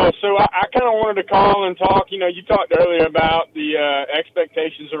 Hey, so I kind of wanted to call and talk. You know, you talked earlier about the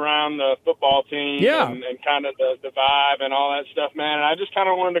expectations around the football team and kind of the vibe and all that stuff, man. And I just kind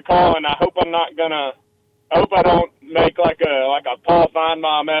of wanted to call, and I hope I don't make like a Paul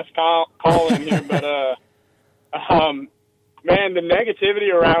Feinbaum-esque call in here, but man, the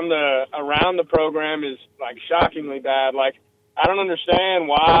negativity around the program is like shockingly bad. Like, I don't understand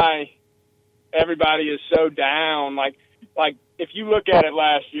why everybody is so down. Like if you look at it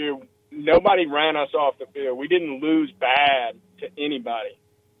last year, nobody ran us off the field. We didn't lose bad to anybody.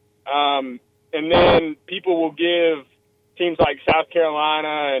 And then people will give teams like South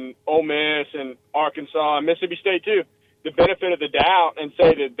Carolina and Ole Miss and Arkansas and Mississippi State too the benefit of the doubt and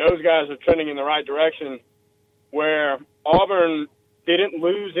say that those guys are trending in the right direction, where Auburn didn't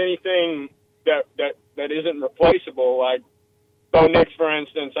lose anything that isn't replaceable, like Bo Nix, for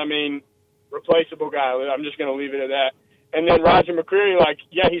instance. I mean, replaceable guy. I'm just going to leave it at that. And then Roger McCreary, like,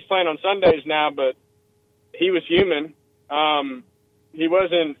 yeah, he's playing on Sundays now, but he was human. He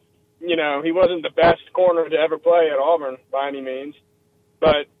wasn't the best corner to ever play at Auburn by any means.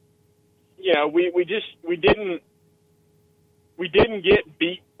 But, you know, we didn't get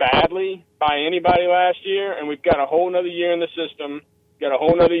beat badly by anybody last year, and we've got a whole nother year in the system, got a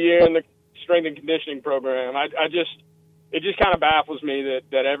whole nother year in the strength and conditioning program. It just kind of baffles me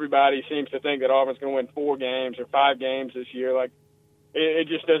that everybody seems to think that Auburn's going to win 4 games or 5 games this year. Like, it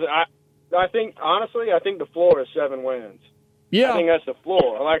just doesn't. I think, honestly, the floor is 7 wins. Yeah. I think that's the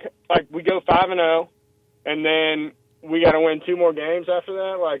floor. Like we go 5-0, and then we got to win 2 more games after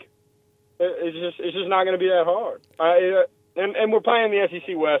that. Like, it's just not going to be that hard. And we're playing the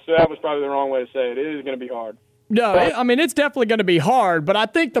SEC West, so that was probably the wrong way to say it. It is going to be hard. No, I mean, it's definitely going to be hard, but I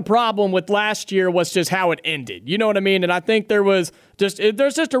think the problem with last year was just how it ended. You know what I mean? And I think there's just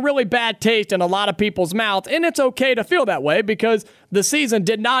a really bad taste in a lot of people's mouths, and it's okay to feel that way because the season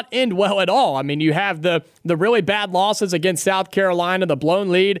did not end well at all. I mean, you have the really bad losses against South Carolina, the blown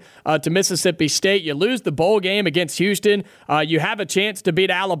lead to Mississippi State. You lose the bowl game against Houston. You have a chance to beat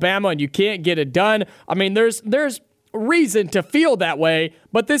Alabama, and you can't get it done. I mean, there's reason to feel that way,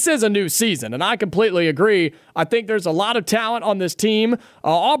 but this is a new season, and I completely agree. I think there's a lot of talent on this team.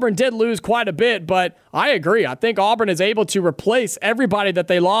 Auburn did lose quite a bit, but I agree. I think Auburn is able to replace everybody that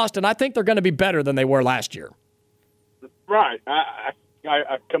they lost, and I think they're going to be better than they were last year. Right. I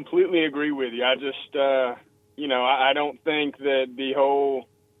completely agree with you. I just, I don't think that the whole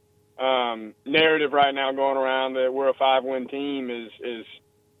narrative right now going around that we're a 5-win team is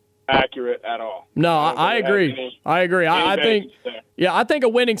accurate at all. No, I agree. I think, I think a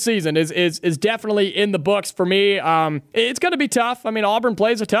winning season is definitely in the books for me. It's going to be tough. I mean, Auburn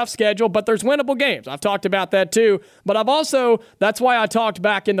plays a tough schedule, but there's winnable games. I've talked about that too. But that's why I talked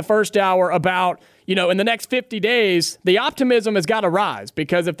back in the first hour about, in the next 50 days, the optimism has got to rise,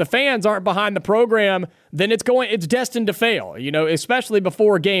 because if the fans aren't behind the program, then it's destined to fail, especially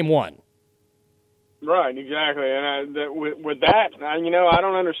before game one. Right, exactly. And with that, I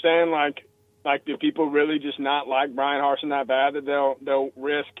don't understand, like, do people really just not like Brian Harsin that bad that they'll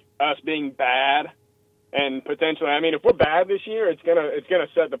risk us being bad and potentially, I mean, if we're bad this year, it's gonna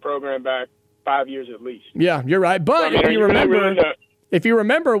set the program back 5 years at least. Yeah, you're right. But if you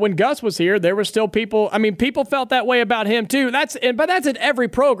remember when Gus was here, there were still people. I mean, people felt that way about him too. But that's at every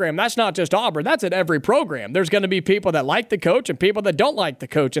program. That's not just Auburn. That's at every program. There's going to be people that like the coach and people that don't like the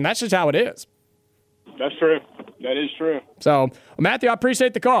coach, and that's just how it is. That's true. That is true. So, Matthew, I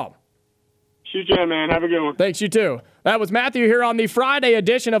appreciate the call. Shoot you, man. Have a good one. Thanks, you too. That was Matthew here on the Friday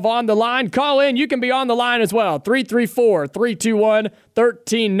edition of On the Line. Call in. You can be on the line as well.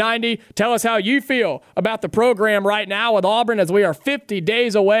 334-321-1390. Tell us how you feel about the program right now with Auburn, as we are 50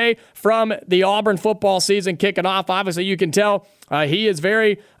 days away from the Auburn football season kicking off. Obviously, you can tell he is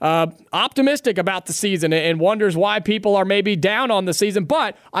very optimistic about the season and wonders why people are maybe down on the season.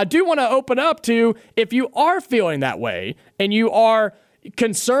 But I do want to open up to, if you are feeling that way and you are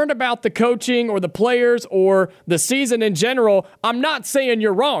concerned about the coaching or the players or the season in general, I'm not saying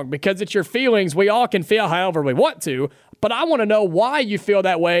you're wrong, because it's your feelings. We all can feel however we want to, but I want to know why you feel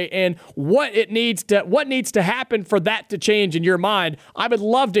that way and what needs to happen for that to change in your mind. I would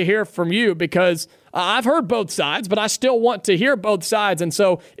love to hear from you, because I've heard both sides, but I still want to hear both sides. And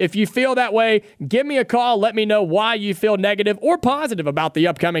so if you feel that way, give me a call. Let me know why you feel negative or positive about the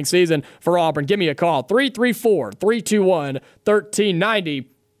upcoming season for Auburn. Give me a call, 334-321-1390.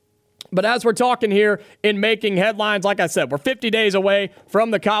 But as we're talking here in making headlines, like I said, we're 50 days away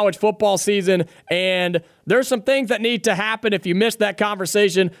from the college football season, and there's some things that need to happen. If you missed that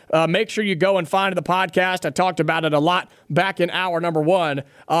conversation, make sure you go and find the podcast. I talked about it a lot back in hour number one,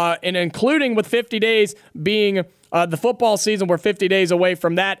 and including with 50 days being the football season, we're 50 days away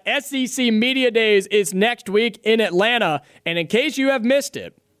from that. SEC Media Days is next week in Atlanta, and in case you have missed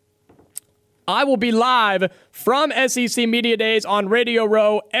it, I will be live from SEC Media Days on Radio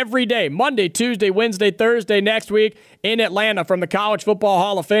Row every day, Monday, Tuesday, Wednesday, Thursday next week in Atlanta from the College Football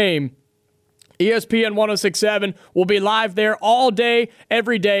Hall of Fame. ESPN 106.7 will be live there all day,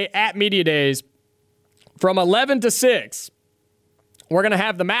 every day at Media Days from 11 to 6. We're going to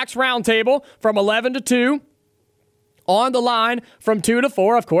have the Max Roundtable from 11 to 2. On the Line from 2 to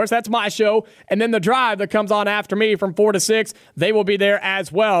 4, of course, that's my show. And then the Drive that comes on after me from 4 to 6, they will be there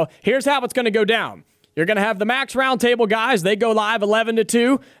as well. Here's how it's going to go down. You're going to have the Max Roundtable guys. They go live 11 to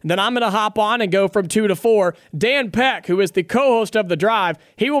 2. And then I'm going to hop on and go from 2 to 4. Dan Peck, who is the co-host of The Drive,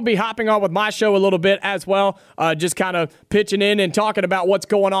 he will be hopping on with my show a little bit as well, just kind of pitching in and talking about what's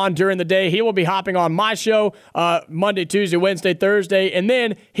going on during the day. He will be hopping on my show Monday, Tuesday, Wednesday, Thursday. And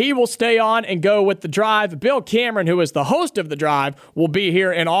then he will stay on and go with The Drive. Bill Cameron, who is the host of The Drive, will be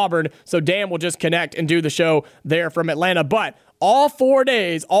here in Auburn. So Dan will just connect and do the show there from Atlanta. But all 4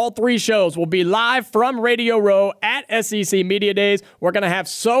 days, all 3 shows will be live from Radio Row at SEC Media Days. We're going to have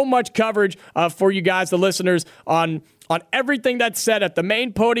so much coverage for you guys, the listeners, on everything that's said at the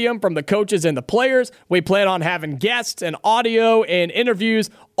main podium from the coaches and the players. We plan on having guests and audio and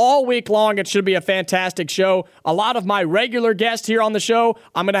interviews all week long. It should be a fantastic show. A lot of my regular guests here on the show,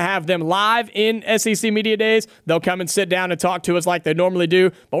 I'm going to have them live in SEC Media Days. They'll come and sit down and talk to us like they normally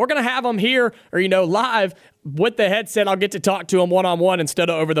do. But we're going to have them here, or live with the headset. I'll get to talk to them one-on-one instead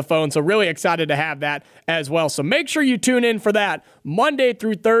of over the phone. So really excited to have that as well. So make sure you tune in for that. Monday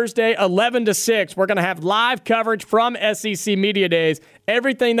through Thursday, 11 to 6. We're going to have live coverage from SEC Media Days.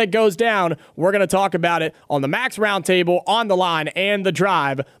 Everything that goes down, we're going to talk about it on the Max Roundtable, On the Line, and The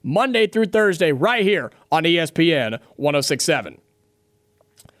Drive, Monday through Thursday, right here on ESPN 106.7.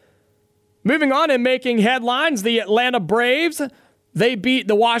 Moving on and making headlines, the Atlanta Braves They beat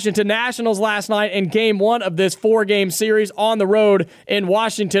the Washington Nationals last night in Game 1 of this 4-game series on the road in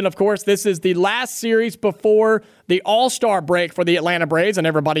Washington. Of course, this is the last series before the All-Star break for the Atlanta Braves and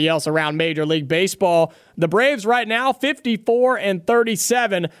everybody else around Major League Baseball. The Braves right now,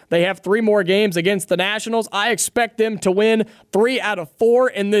 54-37. They have 3 more games against the Nationals. I expect them to win 3 out of 4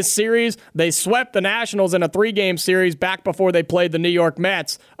 in this series. They swept the Nationals in a 3-game series back before they played the New York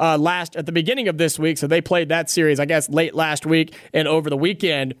Mets at the beginning of this week. So they played that series, I guess, late last week and over the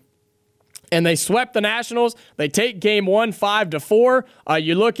weekend. And they swept the Nationals. They take Game 1 5-4.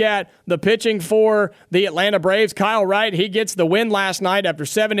 You look at the pitching for the Atlanta Braves. Kyle Wright, he gets the win last night after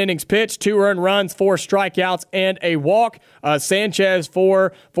 7 innings pitched, 2 earned runs, 4 strikeouts, and a walk. Sanchez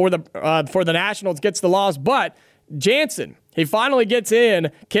for the Nationals gets the loss. But Jansen, he finally gets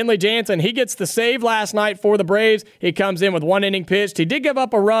in. Kenley Jansen, he gets the save last night for the Braves. He comes in with 1 inning pitched. He did give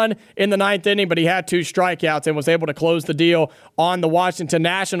up a run in the 9th inning, but he had 2 strikeouts and was able to close the deal on the Washington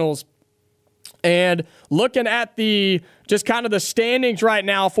Nationals. And looking at just kind of the standings right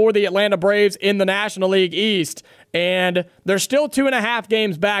now for the Atlanta Braves in the National League East, and they're still 2.5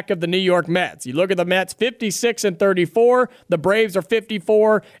 games back of the New York Mets. You look at the Mets, 56-34. The Braves are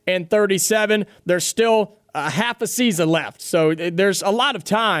 54-37. There's still half a season left, so there's a lot of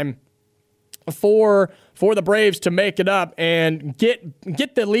time for the Braves to make it up and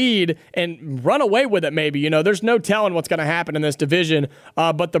get the lead and run away with it maybe. There's no telling what's going to happen in this division.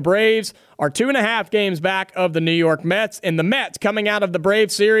 But the Braves are 2.5 games back of the New York Mets. And the Mets, coming out of the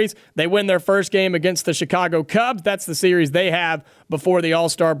Braves series, they win their first game against the Chicago Cubs. That's the series they have before the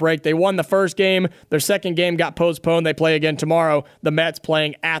All-Star break. They won the first game. Their second game got postponed. They play again tomorrow. The Mets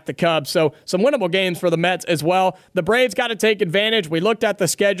playing at the Cubs. So some winnable games for the Mets as well. The Braves got to take advantage. We looked at the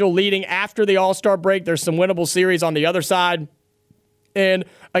schedule leading after the All-Star break. There's some winnable series on the other side. And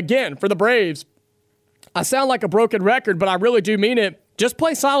again, for the Braves, I sound like a broken record, but I really do mean it. Just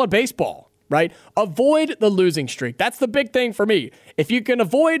play solid baseball, right? Avoid the losing streak. That's the big thing for me. If you can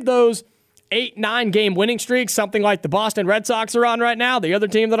avoid those 8-9 game winning streaks, something like the Boston Red Sox are on right now, the other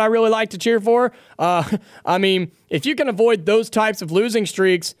team that I really like to cheer for. If you can avoid those types of losing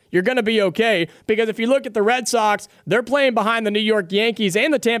streaks, you're going to be okay. Because if you look at the Red Sox, they're playing behind the New York Yankees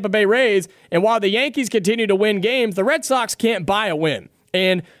and the Tampa Bay Rays. And while the Yankees continue to win games, the Red Sox can't buy a win.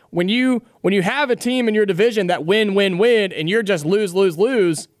 And when you have a team in your division that win, and you're just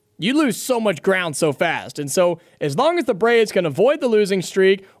lose, you lose so much ground so fast. And so as long as the Braves can avoid the losing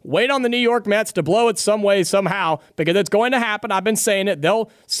streak, wait on the New York Mets to blow it some way, somehow, because it's going to happen. I've been saying it.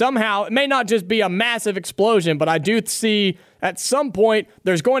 They'll somehow, it may not just be a massive explosion, but I do see at some point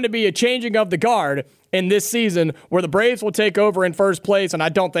there's going to be a changing of the guard in this season where the Braves will take over in first place, and I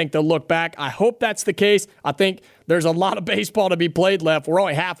don't think they'll look back. I hope that's the case. I think there's a lot of baseball to be played left. We're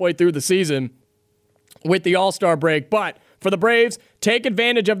only halfway through the season with the All-Star break, but for the Braves, take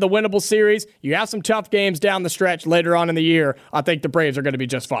advantage of the winnable series. You have some tough games down the stretch later on in the year. I think the Braves are going to be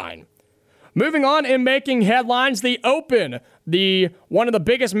just fine. Moving on in making headlines, the Open, one of the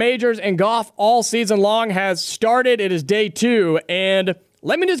biggest majors in golf all season long, has started. It is day 2, and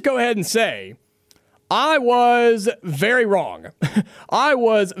let me just go ahead and say, I was very wrong. I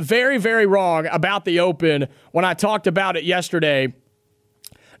was very, very wrong about the Open when I talked about it yesterday.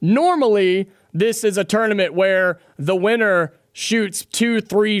 Normally, this is a tournament where the winner shoots 2,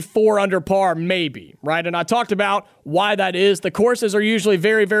 3, 4 under par, maybe, right? And I talked about why that is. The courses are usually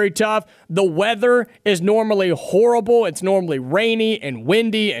very, very tough. The weather is normally horrible. It's normally rainy and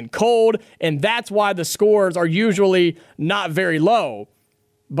windy and cold, and that's why the scores are usually not very low.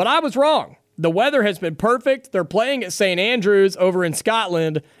 But I was wrong. The weather has been perfect. They're playing at St. Andrews over in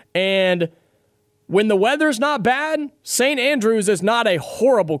Scotland, and when the weather's not bad, St. Andrews is not a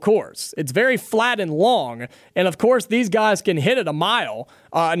horrible course. It's very flat and long. And of course, these guys can hit it a mile,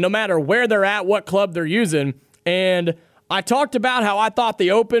 no matter where they're at, what club they're using. And I talked about how I thought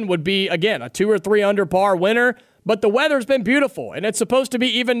the Open would be, again, a 2 or 3 under par winner. But the weather's been beautiful, and it's supposed to be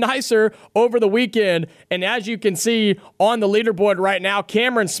even nicer over the weekend. And as you can see on the leaderboard right now,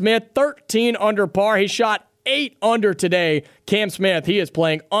 Cameron Smith, 13 under par. He shot 8 under today. Cam Smith, he is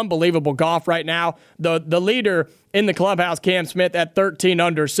playing unbelievable golf right now. The leader in the clubhouse, Cam Smith, at 13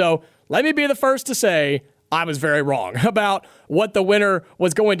 under. So let me be the first to say I was very wrong about what the winner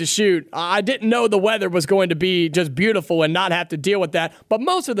was going to shoot. I didn't know the weather was going to be just beautiful and not have to deal with that. But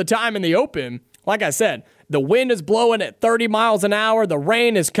most of the time in the Open, like I said, the wind is blowing at 30 miles an hour. The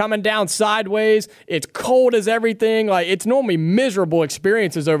rain is coming down sideways. It's cold as everything. It's normally miserable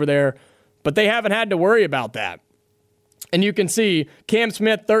experiences over there, but they haven't had to worry about that. And you can see Cam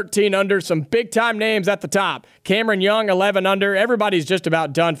Smith, 13 under, some big-time names at the top. Cameron Young, 11 under. Everybody's just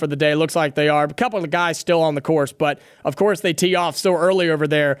about done for the day. Looks like they are. A couple of guys still on the course, but, of course, they tee off so early over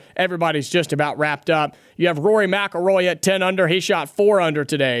there. Everybody's just about wrapped up. You have Rory McIlroy at 10 under. He shot 4 under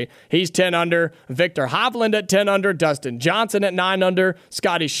today. He's 10 under. Victor Hovland at 10 under. Dustin Johnson at 9 under.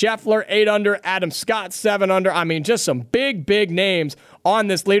 Scotty Scheffler, 8 under. Adam Scott, 7 under. I mean, just some big, big names on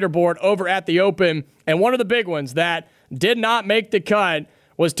this leaderboard over at the Open. And one of the big ones that did not make the cut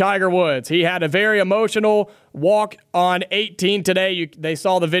was Tiger Woods. He had a very emotional walk on 18 today. They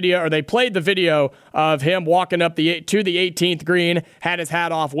saw the video, or they played the video of him walking up to the 18th green, had his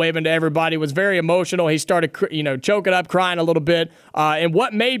hat off, waving to everybody. Was very emotional. He started, choking up, crying a little bit. And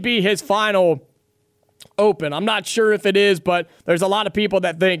what may be his final Open, I'm not sure if it is, but there's a lot of people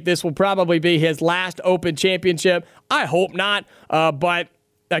that think this will probably be his last Open championship. I hope not, but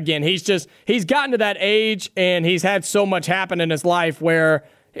again, he's gotten to that age, and he's had so much happen in his life where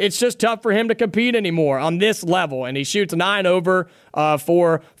it's just tough for him to compete anymore on this level. And he shoots 9 over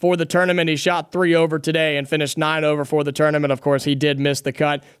for the tournament. He shot 3 over today and finished 9 over for the tournament. Of course, he did miss the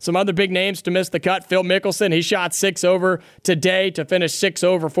cut. Some other big names to miss the cut. Phil Mickelson, he shot 6 over today to finish 6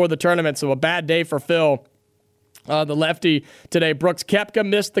 over for the tournament. So a bad day for Phil. The lefty today. Brooks Koepka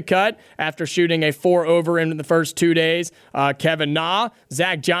missed the cut after shooting a 4 over in the first 2 days. Kevin Na,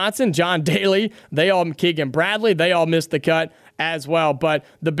 Zach Johnson, John Daly, Keegan Bradley, they all missed the cut as well. But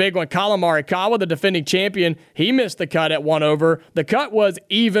the big one, Colin Morikawa, the defending champion, he missed the cut at 1 over. The cut was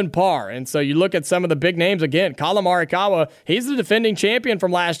even par. And so you look at some of the big names again. Colin Morikawa, he's the defending champion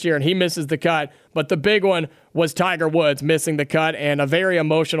from last year, and he misses the cut. But the big one was Tiger Woods missing the cut, and a very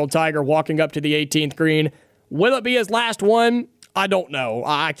emotional Tiger walking up to the 18th green. Will it be his last one? I don't know.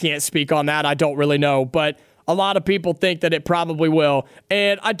 I can't speak on that. I don't really know. But a lot of people think that it probably will.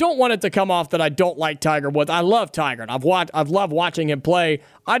 And I don't want it to come off that I don't like Tiger Woods. I love Tiger. I've loved watching him play.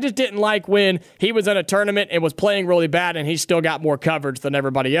 I just didn't like when he was in a tournament and was playing really bad and he still got more coverage than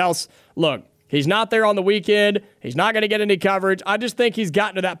everybody else. Look, he's not there on the weekend. He's not going to get any coverage. I just think he's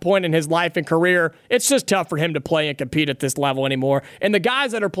gotten to that point in his life and career. It's just tough for him to play and compete at this level anymore. And the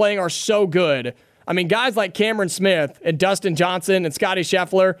guys that are playing are so good. I mean, guys like Cameron Smith and Dustin Johnson and Scotty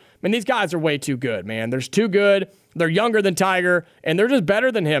Scheffler, I mean, these guys are way too good, man. They're too good. They're younger than Tiger, and they're just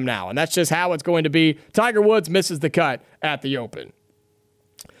better than him now, and that's just how it's going to be. Tiger Woods misses the cut at the Open.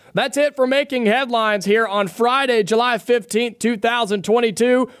 That's it for Making Headlines here on Friday, July 15th,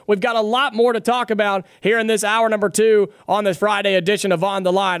 2022. We've got a lot more to talk about here in this hour number 2 on this Friday edition of On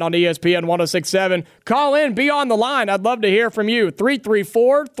the Line on ESPN 106.7. Call in, be on the line. I'd love to hear from you.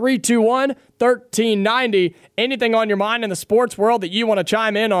 334-321-1390. Anything on your mind in the sports world that you want to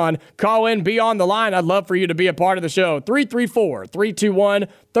chime in on, call in, be on the line. I'd love for you to be a part of the show.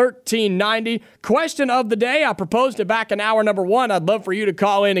 334-321-1390. Question of the day. I proposed it back in hour number 1. I'd love for you to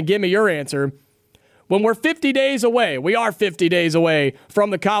call in and give me your answer. When we're 50 days away, we are 50 days away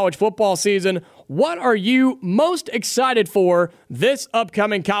from the college football season, what are you most excited for this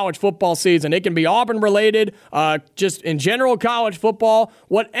upcoming college football season? It can be Auburn related, just in general college football,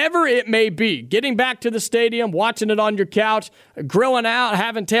 whatever it may be. Getting back to the stadium, watching it on your couch, grilling out,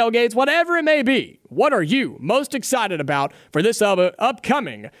 having tailgates, whatever it may be. What are you most excited about for this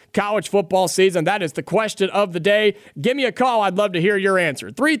upcoming college football season? That is the question of the day. Give me a call. I'd love to hear your answer.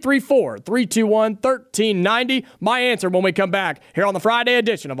 334-321-1390. My answer when we come back here on the Friday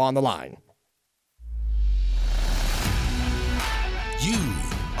edition of On the Line. You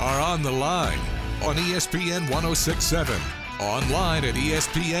are on the line on ESPN 106.7, online at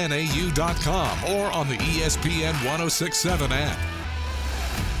espnau.com, or on the ESPN 106.7 app.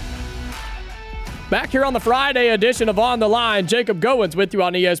 Back here on the Friday edition of On the Line, Jacob Goins with you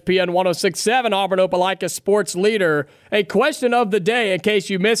on ESPN 106.7, Auburn Opelika sports leader. A question of the day, in case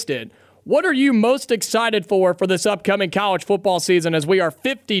you missed it. What are you most excited for this upcoming college football season as we are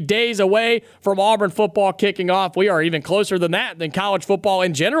 50 days away from Auburn football kicking off? We are even closer than that, than college football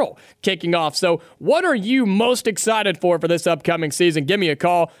in general kicking off. So what are you most excited for this upcoming season? Give me a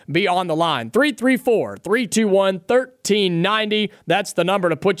call. Be on the line. 334-321-1390. That's the number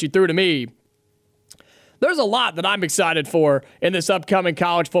to put you through to me. There's a lot that I'm excited for in this upcoming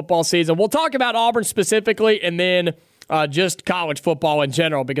college football season. We'll talk about Auburn specifically and then just college football in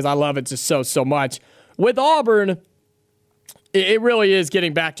general because I love it just so much. With Auburn, it really is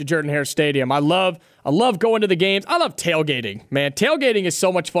getting back to Jordan-Hare Stadium. I love going to the games. I love tailgating, man. Tailgating is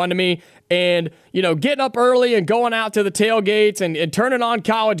so much fun to me. And, getting up early and going out to the tailgates and turning on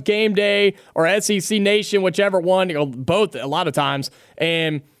College Game Day or SEC Nation, whichever one, both a lot of times.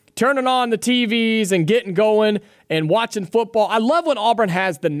 And, turning on the TVs and getting going and watching football. I love when Auburn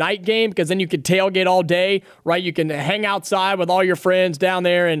has the night game because then you can tailgate all day, right? You can hang outside with all your friends down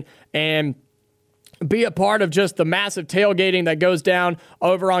there and be a part of just the massive tailgating that goes down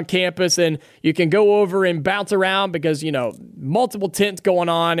over on campus, and you can go over and bounce around because, multiple tents going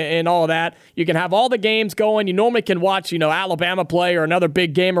on and all of that. You can have all the games going. You normally can watch, Alabama play or another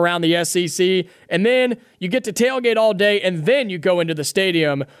big game around the SEC, and then you get to tailgate all day, and then you go into the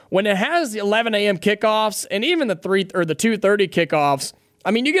stadium. When it has the 11 a.m. kickoffs and even the 3 or the 2:30 kickoffs,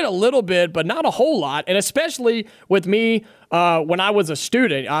 you get a little bit, but not a whole lot. And especially with me, when I was a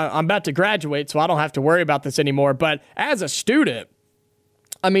student, I'm about to graduate, so I don't have to worry about this anymore. But as a student,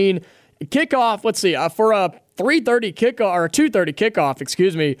 kickoff, let's see, for a 3:30 kickoff or a 2:30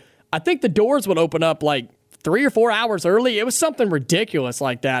 kickoff, I think the doors would open up like 3 or 4 hours early. It was something ridiculous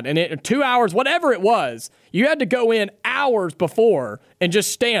like that. And 2 hours, whatever it was, you had to go in hours before and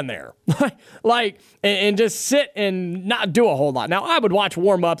just stand there. and just sit and not do a whole lot. Now, I would watch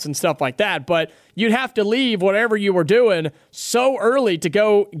warm-ups and stuff like that, but you'd have to leave whatever you were doing so early to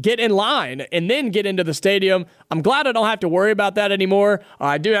go get in line and then get into the stadium. I'm glad I don't have to worry about that anymore.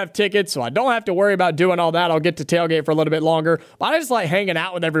 I do have tickets, so I don't have to worry about doing all that. I'll get to tailgate for a little bit longer. But I just like hanging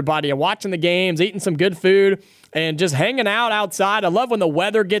out with everybody and watching the games, eating some good food, and just hanging out outside. I love when the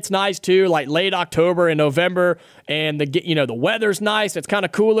weather gets nice too, like late October and November, and the weather's nice. It's kind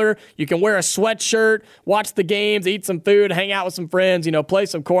of cooler. You can wear a sweatshirt, watch the games, eat some food, hang out with some friends, play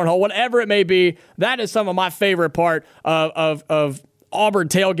some cornhole, whatever it may be. That is some of my favorite part of Auburn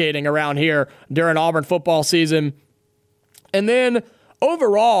tailgating around here during Auburn football season. And then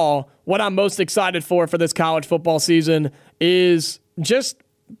overall, what I'm most excited for this college football season is just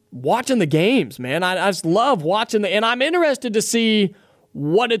watching the games, man. I just love watching and I'm interested to see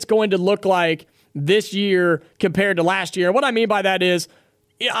what it's going to look like this year compared to last year. What I mean by that is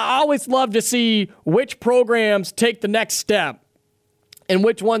I always love to see which programs take the next step and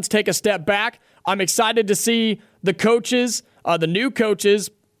which ones take a step back. I'm excited to see the coaches, the new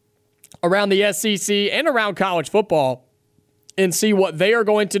coaches around the SEC and around college football and see what they are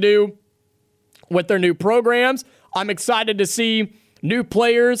going to do with their new programs. I'm excited to see new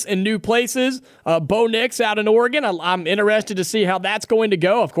players in new places. Bo Nix out in Oregon. I'm interested to see how that's going to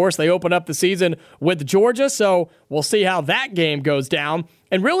go. Of course, they open up the season with Georgia, so we'll see how that game goes down.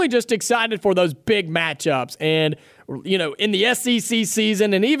 And really just excited for those big matchups. And, in the SEC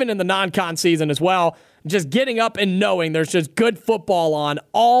season and even in the non-con season as well, just getting up and knowing there's just good football on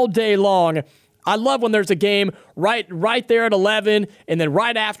all day long. I love when there's a game right there at 11, and then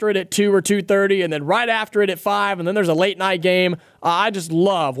right after it at 2 or 2:30, and then right after it at 5, and then there's a late night game. I just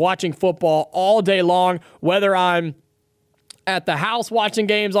love watching football all day long, whether I'm at the house watching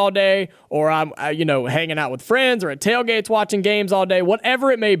games all day, or I'm hanging out with friends, or at tailgates watching games all day,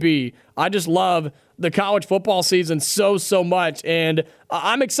 whatever it may be. I just love the college football season so much, and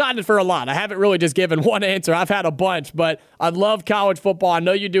I'm excited for a lot. I haven't really just given one answer. I've had a bunch, but I love college football. I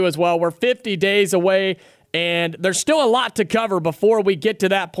know you do as well. We're 50 days away, and there's still a lot to cover before we get to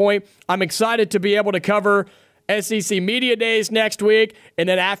that point. I'm excited to be able to cover SEC Media Days next week, and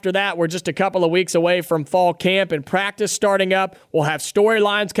then after that, we're just a couple of weeks away from fall camp and practice starting up. We'll have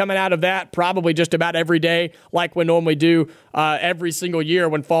storylines coming out of that probably just about every day like we normally do every single year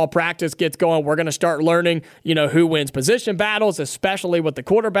when fall practice gets going. We're going to start learning, who wins position battles, especially with the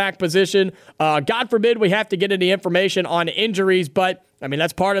quarterback position. God forbid we have to get any information on injuries, but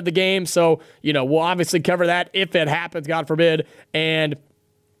that's part of the game, so, we'll obviously cover that if it happens, God forbid, and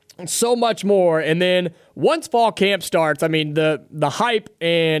so much more. And then once fall camp starts, the hype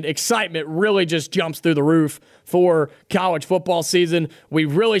and excitement really just jumps through the roof for college football season. We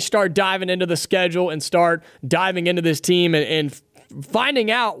really start diving into the schedule and start diving into this team and finding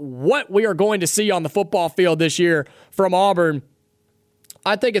out what we are going to see on the football field this year from Auburn.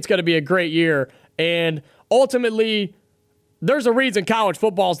 I think it's going to be a great year. And ultimately, there's a reason college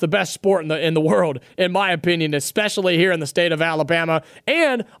football is the best sport in the world, in my opinion, especially here in the state of Alabama.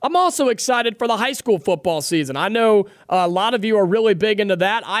 And I'm also excited for the high school football season. I know a lot of you are really big into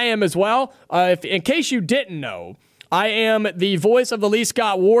that. I am as well. In case you didn't know, I am the voice of the Lee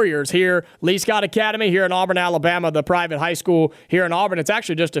Scott Warriors here, Lee Scott Academy here in Auburn, Alabama, the private high school here in Auburn. It's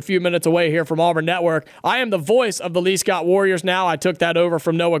actually just a few minutes away here from Auburn Network. I am the voice of the Lee Scott Warriors now. I took that over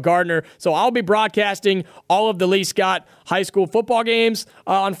from Noah Gardner. So I'll be broadcasting all of the Lee Scott high school football games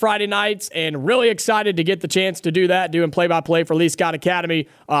on Friday nights, and really excited to get the chance to do that, doing play-by-play for Lee Scott Academy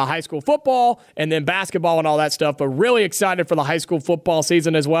high school football and then basketball and all that stuff. But really excited for the high school football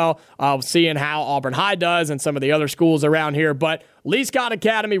season as well, seeing how Auburn High does and some of the other schools schools around here. But Lee Scott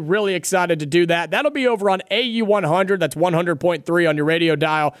Academy, really excited to do that. That'll be over on AU 100. That's 100.3 on your radio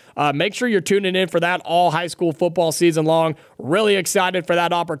dial. Make sure you're tuning in for that all high school football season long. Really excited for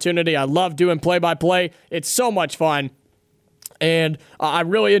that opportunity. I love doing play-by-play. It's so much fun. And I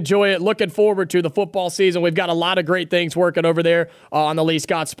really enjoy it. Looking forward to the football season. We've got a lot of great things working over there on the Lee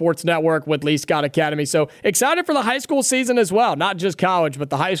Scott Sports Network with Lee Scott Academy. So excited for the high school season as well. Not just college, but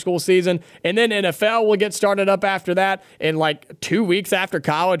the high school season. And then NFL will get started up after that in like 2 weeks after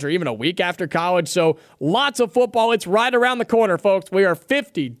college or even a week after college. So lots of football. It's right around the corner, folks. We are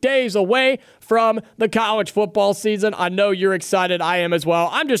 50 days away from the college football season. I know you're excited. I am as well.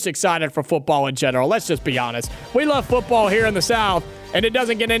 I'm just excited for football in general. Let's just be honest. We love football here in the South, and it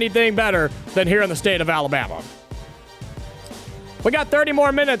doesn't get anything better than here in the state of Alabama. We got 30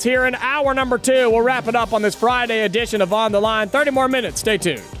 more minutes here in hour number 2. We'll wrap it up on this Friday edition of On the Line. 30 more minutes. Stay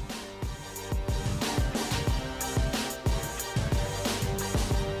tuned.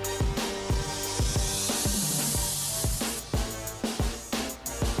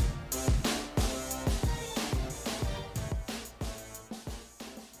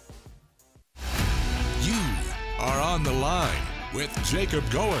 On the Line with Jacob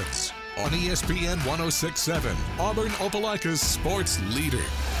Goins on ESPN 106.7, Auburn Opelika's sports leader.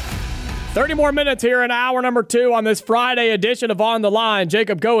 30 more minutes here in hour number 2 on this Friday edition of On the Line.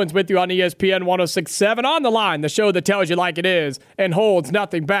 Jacob Goins with you on ESPN 106.7. On the Line, the show that tells you like it is and holds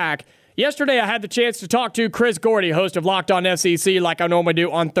nothing back. Yesterday, I had the chance to talk to Chris Gordy, host of LockedOn SEC, like I normally do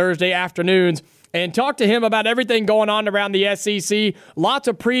on Thursday afternoons, and talk to him about everything going on around the SEC. Lots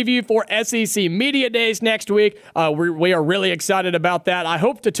of preview for SEC Media Days next week. We are really excited about that. I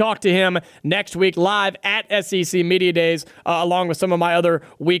hope to talk to him next week live at SEC Media Days along with some of my other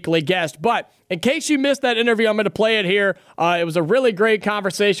weekly guests. But in case you missed that interview, I'm going to play it here. It was a really great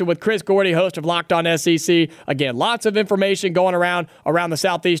conversation with Chris Gordy, host of LockedOn SEC. Again, lots of information going around the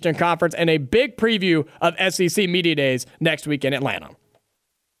Southeastern Conference and a big preview of SEC Media Days next week in Atlanta.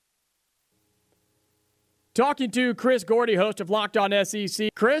 Talking to Chris Gordy, host of LockedOn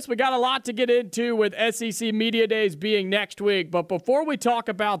SEC. Chris, we got a lot to get into with SEC Media Days being next week, but before we talk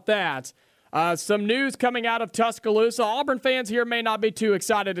about that, some news coming out of Tuscaloosa. Auburn fans here may not be too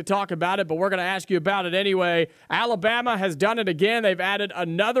excited to talk about it, but we're going to ask you about it anyway. Alabama has done it again. They've added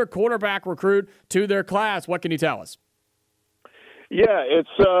another quarterback recruit to their class. What can you tell us? Yeah,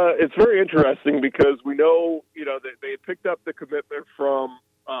 it's very interesting because we know, they had picked up the commitment from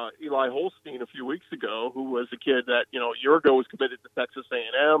Eli Holstein a few weeks ago, who was a kid that, a year ago was committed to Texas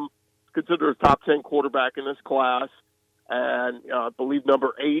A&M, considered a top 10 quarterback in this class, and I believe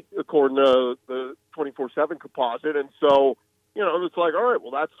number 8 according to the 24/7 composite. And so, it's like, all right,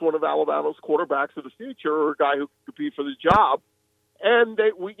 well, that's one of Alabama's quarterbacks of the future, or a guy who could compete for the job. And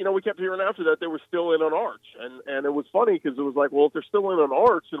we kept hearing after that they were still in on Arch, and it was funny because it was like, well, if they're still in on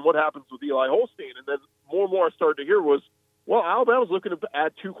Arch, then what happens with Eli Holstein? And then more and more I started to hear was, well, Alabama's looking to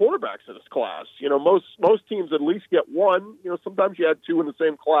add 2 quarterbacks in this class. Most teams at least get 1. Sometimes you add 2 in the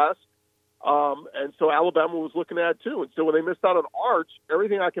same class. And so Alabama was looking to add 2. And so when they missed out on Arch,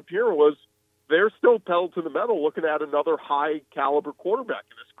 everything I kept hearing was they're still pedal to the metal looking at another high-caliber quarterback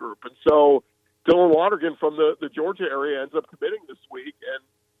in this group. And so Dylan Watergan from the Georgia area ends up committing this week.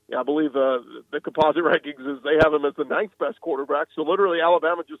 And I believe the composite rankings is they have him as the 9th best quarterback. So literally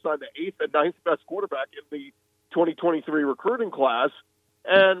Alabama just signed the 8th and 9th best quarterback in the 2023 recruiting class.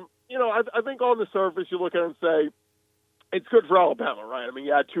 And, I think on the surface you look at it and say, it's good for Alabama, right? I mean,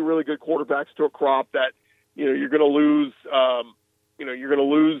 you add 2 really good quarterbacks to a crop that, you're going to lose,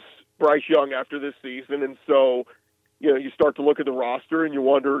 Bryce Young after this season. And so, you start to look at the roster and you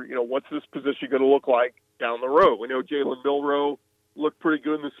wonder, what's this position going to look like down the road? We know Jalen Milroe looked pretty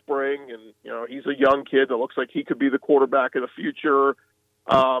good in the spring, and, he's a young kid that looks like he could be the quarterback of the future.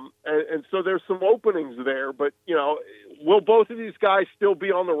 And so there's some openings there, but, will both of these guys still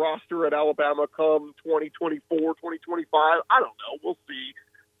be on the roster at Alabama come 2024, 2025? I don't know. We'll see.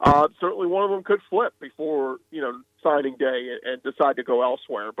 Certainly one of them could flip before, signing day and decide to go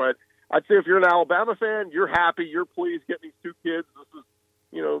elsewhere. But I'd say if you're an Alabama fan, you're happy, you're pleased getting these 2 kids. This is,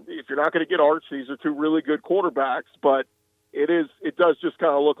 if you're not going to get Arch, these are 2 really good quarterbacks, but it does just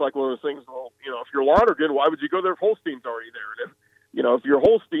kind of look like one of those things. Well, if you're Lonergan, why would you go there if Holstein's already there? And if you're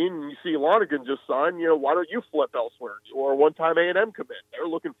Holstein and you see Lonergan just sign, why don't you flip elsewhere? Or a one-time A&M commit. They're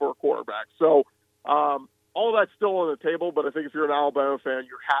looking for a quarterback. So all that's still on the table, but I think if you're an Alabama fan,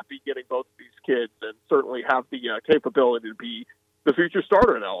 you're happy getting both of these kids and certainly have the capability to be the future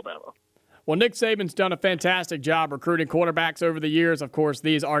starter in Alabama. Well, Nick Saban's done a fantastic job recruiting quarterbacks over the years. Of course,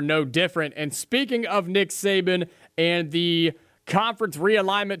 these are no different. And speaking of Nick Saban and the conference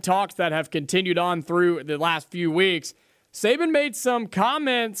realignment talks that have continued on through the last few weeks, Saban made some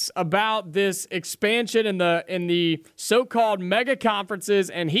comments about this expansion in the so-called mega conferences,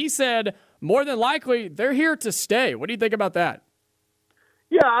 and he said more than likely they're here to stay. What do you think about that?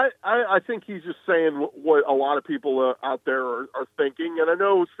 Yeah, I think he's just saying what a lot of people out there are thinking. And I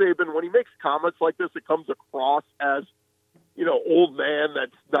know Saban, when he makes comments like this, it comes across as, old man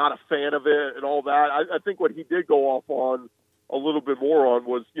that's not a fan of it and all that. I think what he did go off on a little bit more on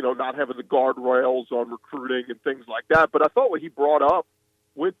was, not having the guardrails on recruiting and things like that. But I thought what he brought up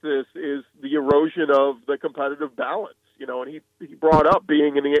with this is the erosion of the competitive balance. And he brought up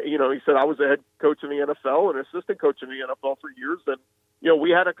being in the, he said, I was a head coach in the NFL and assistant coach in the NFL for years. And,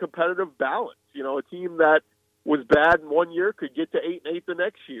 we had a competitive balance. A team that was bad in one year could get to 8-8 the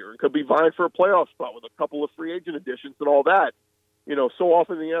next year and could be vying for a playoff spot with a couple of free agent additions and all that. So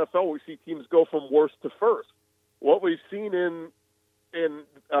often in the NFL, we see teams go from worst to first. What we've seen in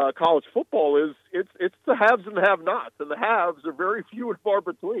college football is it's the haves and the have-nots, and the haves are very few and far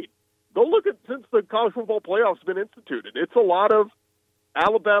between. Go look at since the college football playoffs been instituted. It's a lot of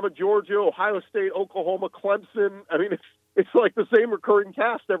Alabama, Georgia, Ohio State, Oklahoma, Clemson. I mean, it's like the same recurring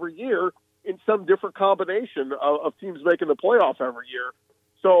cast every year in some different combination of teams making the playoff every year.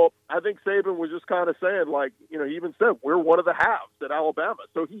 So I think Saban was just kind of saying, he even said, we're one of the haves at Alabama.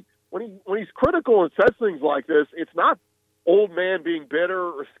 So when he's critical and says things like this, it's not old man being bitter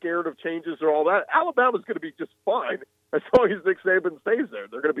or scared of changes or all that. Alabama's going to be just fine as long as Nick Saban stays there.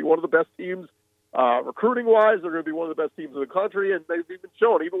 They're going to be one of the best teams recruiting-wise. They're going to be one of the best teams in the country, and they've even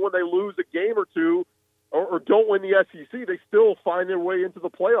shown, even when they lose a game or two or don't win the SEC, they still find their way into the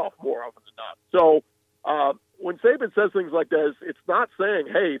playoff more often than not. So when Saban says things like this, it's not saying,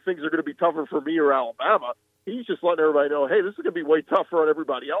 hey, things are going to be tougher for me or Alabama. He's just letting everybody know, hey, this is going to be way tougher on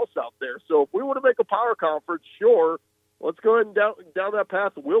everybody else out there. So if we want to make a power conference, sure, let's go ahead and down that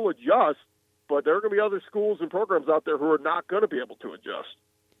path. We'll adjust, but there are going to be other schools and programs out there who are not going to be able to adjust.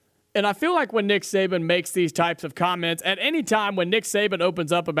 And I feel like when Nick Saban makes these types of comments, at any time when Nick Saban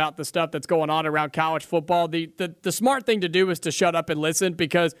opens up about the stuff that's going on around college football, the smart thing to do is to shut up and listen,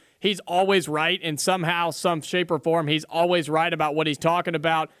 because he's always right in somehow, some shape or form. He's always right about what he's talking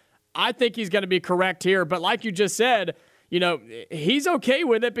about. I think he's going to be correct here. But like you just said, he's okay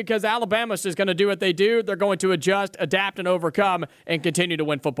with it because Alabama's just going to do what they do. They're going to adjust, adapt, and overcome and continue to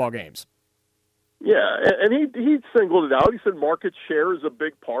win football games. Yeah, and he singled it out. He said market share is a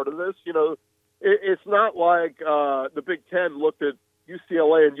big part of this. It's not like the Big Ten looked at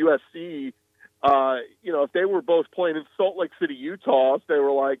UCLA and USC. If they were both playing in Salt Lake City, Utah, if they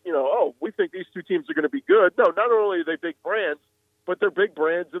were like, we think these two teams are going to be good. No, not only are they big brands, but they're big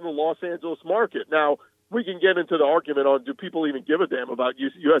brands in the Los Angeles market. Now, we can get into the argument on do people even give a damn about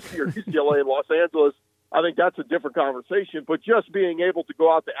USC or UCLA in Los Angeles. I think that's a different conversation. But just being able to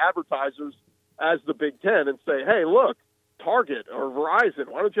go out to advertisers as the Big Ten and say, hey, look, Target or Verizon,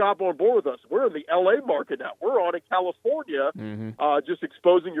 why don't you hop on board with us? We're in the L.A. market now. We're on in California, just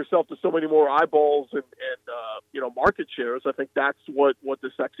exposing yourself to so many more eyeballs and market shares. I think that's what the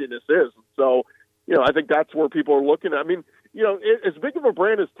sexiness is. So, I think that's where people are looking at. I mean, as big of a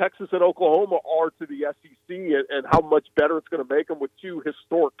brand as Texas and Oklahoma are to the SEC and how much better it's going to make them with two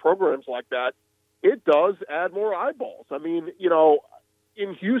historic programs like that, it does add more eyeballs. I mean,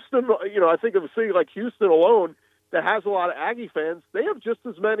 in Houston, I think of a city like Houston alone that has a lot of Aggie fans. They have just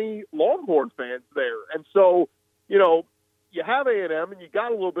as many Longhorn fans there. And so, you have A&M and you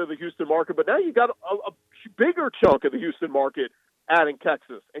got a little bit of the Houston market, but now you got a bigger chunk of the Houston market adding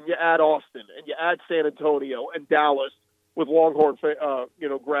Texas, and you add Austin, and you add San Antonio and Dallas with Longhorn,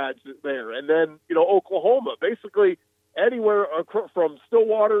 grads there. And then, Oklahoma, basically anywhere from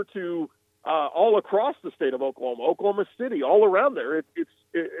Stillwater to all across the state of Oklahoma, Oklahoma City, all around there.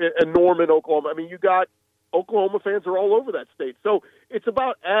 And Norman, Oklahoma. I mean, you got Oklahoma fans are all over that state. So it's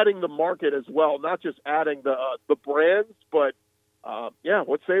about adding the market as well, not just adding the brands, but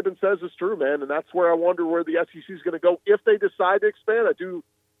what Saban says is true, man. And that's where I wonder where the SEC is going to go if they decide to expand. I do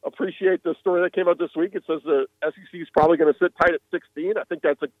appreciate the story that came out this week. It says the SEC is probably going to sit tight at 16. I think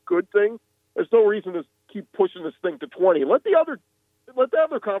that's a good thing. There's no reason to keep pushing this thing to 20. Let the other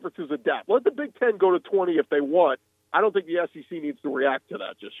conferences adapt. Let the Big Ten go to 20 if they want. I don't think the SEC needs to react to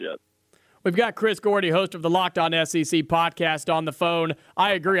that just yet. We've got Chris Gordy, host of the LockedOn SEC podcast, on the phone.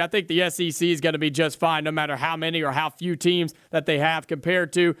 I agree. I think the SEC is going to be just fine no matter how many or how few teams that they have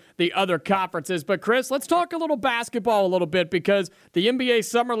compared to the other conferences. But, Chris, let's talk a little basketball a little bit because the NBA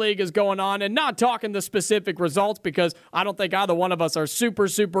Summer League is going on, and not talking the specific results because I don't think either one of us are super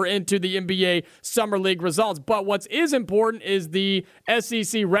into the NBA Summer League results. But what is important is the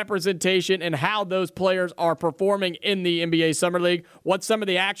SEC representation and how those players are performing in the NBA Summer League. What's some of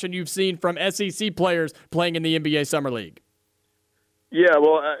the action you've seen from SEC players playing in the NBA Summer League? Yeah,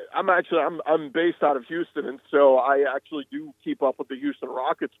 well, I'm based out of Houston, and so I actually do keep up with the Houston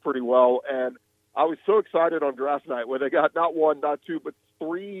Rockets pretty well. And I was so excited on draft night where they got not one, not two, but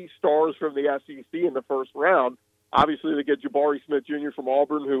 3 stars from the SEC in the first round. Obviously, they get Jabari Smith Jr. from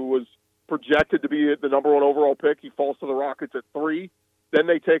Auburn, who was projected to be the number 1 overall pick. He falls to the Rockets at 3. Then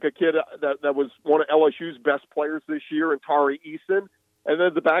they take a kid that was one of LSU's best players this year, and Tari Eason. And then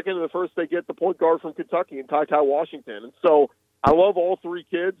at the back end of the first, they get the point guard from Kentucky and Ty Washington. And so I love all 3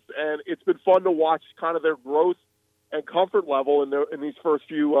 kids, and it's been fun to watch kind of their growth and comfort level in these first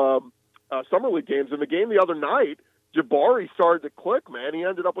few Summer League games. In the game the other night, Jabari started to click, man. He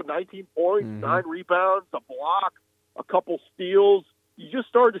ended up with 19 points, 9 rebounds, a block, a couple steals. You just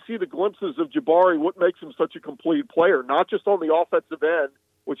started to see the glimpses of Jabari, what makes him such a complete player, not just on the offensive end,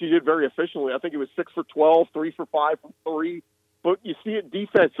 which he did very efficiently. I think he was 6 for 12, 3 for 5 from 3. But you see it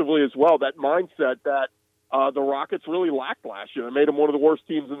defensively as well, that mindset that the Rockets really lacked last year. It made them one of the worst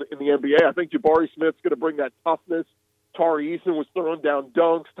teams in the NBA. I think Jabari Smith's going to bring that toughness. Tari Eason was throwing down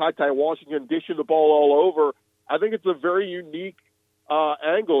dunks. Ty Washington dishing the ball all over. I think it's a very unique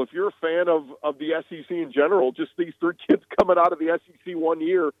angle. If you're a fan of the SEC in general, just these 3 kids coming out of the SEC one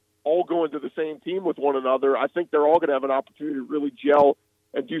year, all going to the same team with one another, I think they're all going to have an opportunity to really gel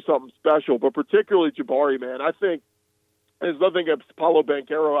and do something special. But particularly Jabari, man, I think there's nothing against Paolo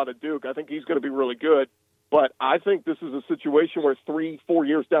Banchero out of Duke. I think he's going to be really good. But I think this is a situation where 3-4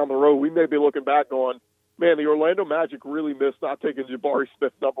 years down the road, we may be looking back going, man, the Orlando Magic really missed not taking Jabari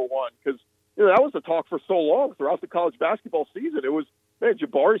Smith number 1 because that was the talk for so long throughout the college basketball season. It was, man,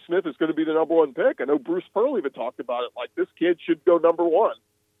 Jabari Smith is going to be the number 1 pick. I know Bruce Pearl even talked about it, like this kid should go number 1.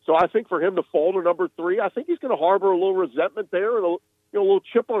 So I think for him to fall to number 3, I think he's going to harbor a little resentment there and a little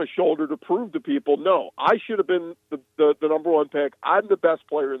chip on his shoulder to prove to people, no, I should have been the number 1 pick. I'm the best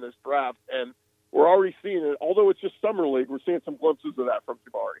player in this draft, and we're already seeing it. Although it's just Summer League, we're seeing some glimpses of that from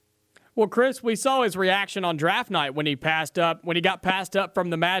Jabari. Well, Chris, we saw his reaction on draft night when he got passed up from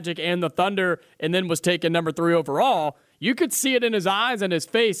the Magic and the Thunder and then was taken number 3 overall. You could see it in his eyes and his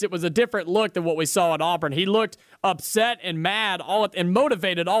face. It was a different look than what we saw at Auburn. He looked upset and mad and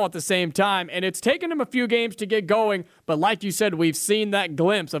motivated all at the same time, and it's taken him a few games to get going. But like you said, we've seen that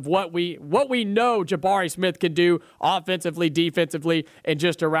glimpse of what we know Jabari Smith can do offensively, defensively, and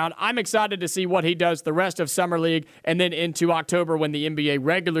just around. I'm excited to see what he does the rest of Summer League and then into October when the NBA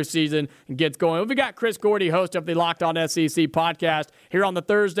regular season gets going. We got Chris Gordy, host of the LockedOn SEC podcast, here on the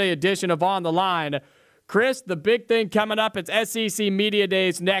Thursday edition of On the Line. Chris, the big thing coming up, it's SEC Media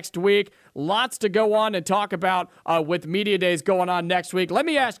Days next week. Lots to go on and talk about with Media Days going on next week. Let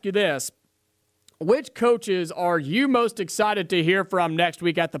me ask you this. Which coaches are you most excited to hear from next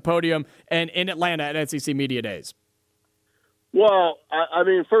week at the podium and in Atlanta at SEC Media Days? Well, I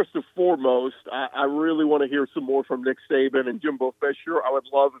mean, first and foremost, I really want to hear some more from Nick Saban and Jimbo Fisher. I would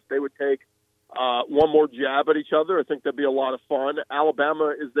love if they would take one more jab at each other. I think that'd be a lot of fun.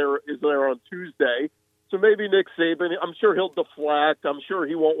 Alabama is there on Tuesday. So maybe Nick Saban, I'm sure he'll deflect. I'm sure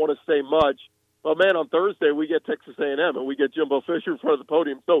he won't want to say much. But, man, on Thursday we get Texas A&M and we get Jimbo Fisher in front of the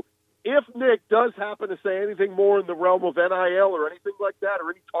podium. So if Nick does happen to say anything more in the realm of NIL or anything like that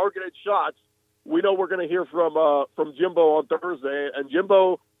or any targeted shots, we know we're going to hear from Jimbo on Thursday. And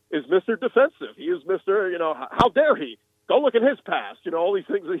Jimbo is Mr. Defensive. He is Mr., how dare he? Go look at his past, all these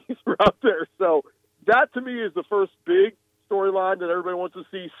things that he threw out there. So that, to me, is the first big storyline that everybody wants to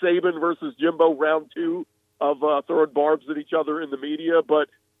see, Saban versus Jimbo, round 2 of throwing barbs at each other in the media. But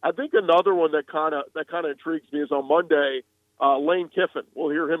I think another one that kind of intrigues me is on Monday, Lane Kiffin. We'll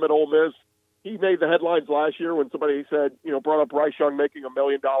hear him at Ole Miss. He made the headlines last year when somebody said, brought up Bryce Young making $1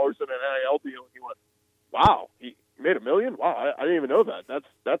 million in an NIL deal, and he went, "Wow, he made $1 million? Wow, I didn't even know that.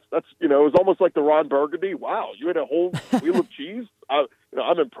 That's it was almost like the Ron Burgundy. Wow, you had a whole wheel of cheese.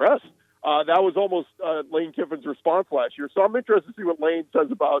 I'm impressed." That was almost Lane Kiffin's response last year. So I'm interested to see what Lane says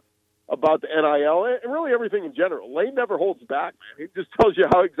about the NIL and really everything in general. Lane never holds back, man. He just tells you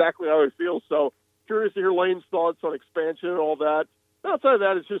exactly how he feels. So curious to hear Lane's thoughts on expansion and all that. Outside of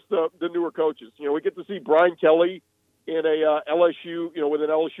that, it's just the newer coaches. We get to see Brian Kelly in a LSU, with an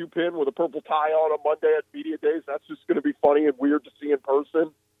LSU pin with a purple tie on Monday at Media Days. That's just going to be funny and weird to see in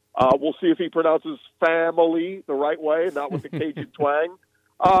person. We'll see if he pronounces family the right way, not with the Cajun twang.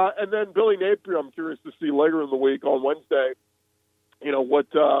 And then Billy Napier, I'm curious to see later in the week on Wednesday,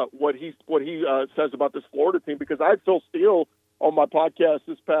 what he says about this Florida team, because I had Phil Steele on my podcast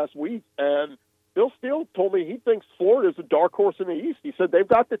this past week, and Phil Steele told me he thinks Florida is a dark horse in the East. He said they've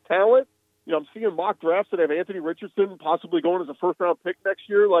got the talent. I'm seeing mock drafts that have Anthony Richardson possibly going as a first-round pick next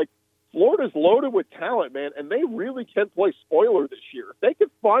year. Like, Florida's loaded with talent, man, and they really can play spoiler this year. If they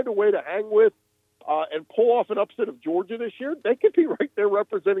could find a way to hang with and pull off an upset of Georgia this year, they could be right there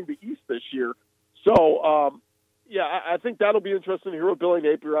representing the East this year. So, I think that'll be interesting to hear what Billy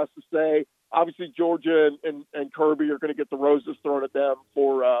Napier has to say. Obviously, Georgia and Kirby are going to get the roses thrown at them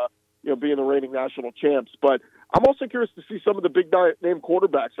for being the reigning national champs. But I'm also curious to see some of the big-name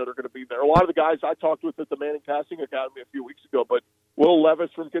quarterbacks that are going to be there. A lot of the guys I talked with at the Manning Passing Academy a few weeks ago, but Will Levis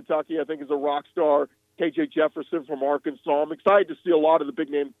from Kentucky, I think, is a rock star. KJ Jefferson from Arkansas. I'm excited to see a lot of the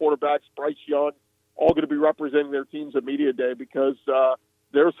big-name quarterbacks, Bryce Young, all going to be representing their teams at Media Day, because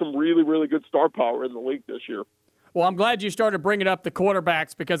there's some really, really good star power in the league this year. Well, I'm glad you started bringing up the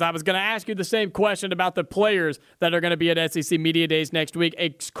quarterbacks, because I was going to ask you the same question about the players that are going to be at SEC Media Days next week.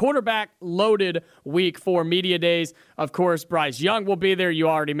 A quarterback-loaded week for Media Days. Of course, Bryce Young will be there. You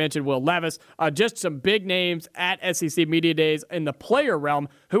already mentioned Will Levis. Just some big names at SEC Media Days in the player realm.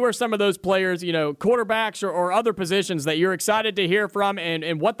 Who are some of those players, quarterbacks or other positions that you're excited to hear from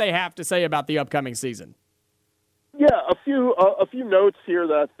and what they have to say about the upcoming season? Yeah, a few notes here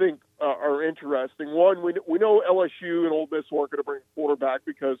that I think are interesting. One, we know LSU and Ole Miss weren't going to bring a quarterback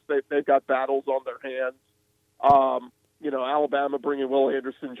because they've got battles on their hands. Alabama bringing Will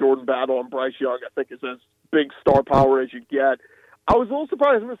Anderson, Jordan Battle, and Bryce Young, I think, is as big star power as you get. I was a little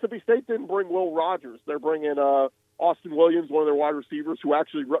surprised Mississippi State didn't bring Will Rogers. They're bringing Austin Williams, one of their wide receivers, who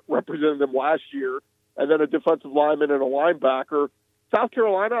actually represented them last year, and then a defensive lineman and a linebacker. South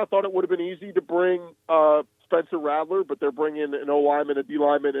Carolina, I thought it would have been easy to bring Spencer Rattler, but they're bringing an O-lineman, a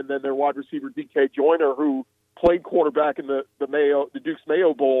D-lineman, and then their wide receiver, DK Joyner, who played quarterback in the Duke's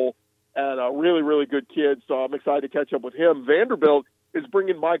Mayo Bowl, and a really, really good kid, so I'm excited to catch up with him. Vanderbilt is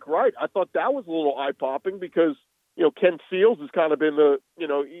bringing Mike Wright. I thought that was a little eye-popping because, Ken Seals has kind of been either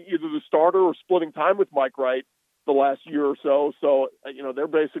the starter or splitting time with Mike Wright the last year or so. So, they're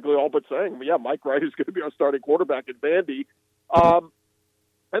basically all but saying, Mike Wright is going to be our starting quarterback at Vandy.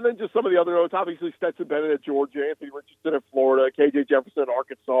 And then just some of the other notes, obviously Stetson Bennett at Georgia, Anthony Richardson at Florida, KJ Jefferson at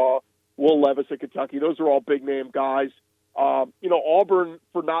Arkansas, Will Levis at Kentucky. Those are all big-name guys. Auburn,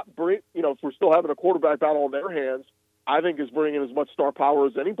 for still having a quarterback battle on their hands, I think is bringing as much star power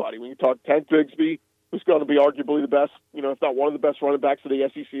as anybody. When you talk Tank Bigsby, who's going to be arguably the best, if not one of the best running backs of the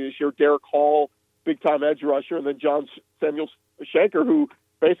SEC this year, Derek Hall, big-time edge rusher, and then John Samuel Shanker, who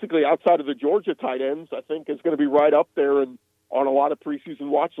basically outside of the Georgia tight ends, I think is going to be right up there and on a lot of preseason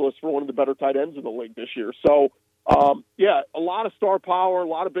watch lists for one of the better tight ends in the league this year. So, a lot of star power, a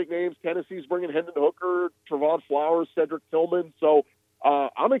lot of big names. Tennessee's bringing Hendon Hooker, Trevon Flowers, Cedric Tillman. So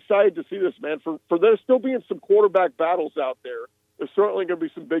I'm excited to see this, man. For there still being some quarterback battles out there, there's certainly going to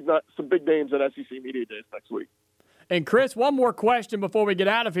be some big names at SEC Media Days next week. And, Chris, one more question before we get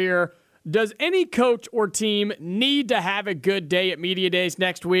out of here. Does any coach or team need to have a good day at Media Days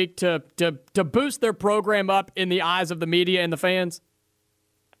next week to boost their program up in the eyes of the media and the fans?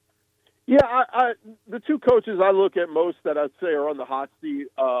 Yeah, the two coaches I look at most that I'd say are on the hot seat,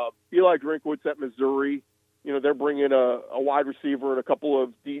 Eli Drinkwitz at Missouri. They're bringing a wide receiver and a couple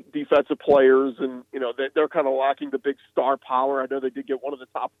of defensive players, and, they're kind of lacking the big star power. I know they did get one of the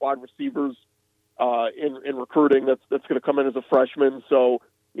top wide receivers in recruiting that's going to come in as a freshman. So,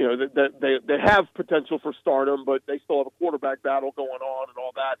 they have potential for stardom, but they still have a quarterback battle going on and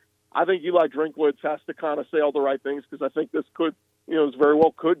all that. I think Eli Drinkwitz has to kind of say all the right things, because I think this could, this very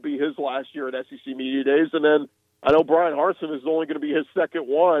well could be his last year at SEC Media Days. And then I know Brian Harsin is only going to be his second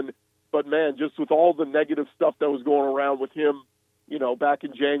one, but man, just with all the negative stuff that was going around with him, back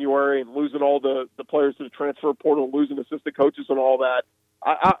in January and losing all the players to the transfer portal, losing assistant coaches and all that,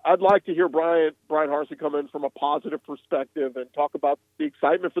 I'd like to hear Brian Harsin come in from a positive perspective and talk about the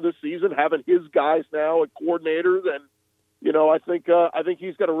excitement for this season, having his guys now at coordinators, and I think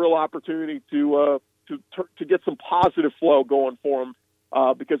he's got a real opportunity to get some positive flow going for him.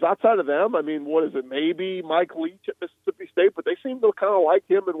 Because outside of them, what is it? Maybe Mike Leach at Mississippi State, but they seem to kind of like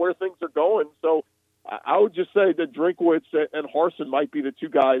him and where things are going. So I would just say that Drinkwitz and Harsin might be the two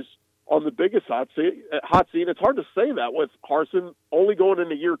guys on the biggest hot seat. It's hard to say that with Harsin only going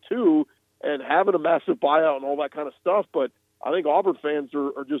into year two and having a massive buyout and all that kind of stuff. But I think Auburn fans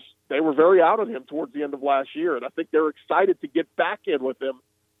are they were very out on him towards the end of last year. And I think they're excited to get back in with him.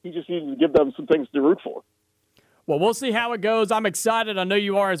 He just needs to give them some things to root for. Well, we'll see how it goes. I'm excited. I know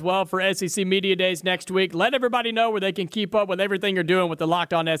you are as well for SEC Media Days next week. Let everybody know where they can keep up with everything you're doing with the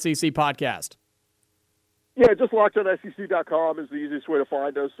Locked On SEC podcast. Yeah, just LockedOnSEC.com is the easiest way to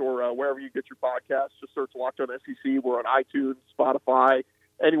find us, or wherever you get your podcasts. Just search Locked On SEC. We're on iTunes, Spotify,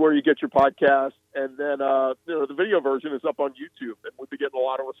 anywhere you get your podcast. And then the video version is up on YouTube, and we've been getting a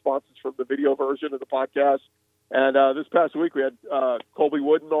lot of responses from the video version of the podcast. And this past week we had Colby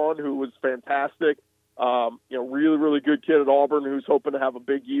Wooden on, who was fantastic. Really, really good kid at Auburn who's hoping to have a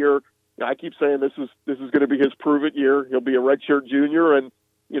big year. I keep saying this is going to be his prove-it year. He'll be a redshirt junior, and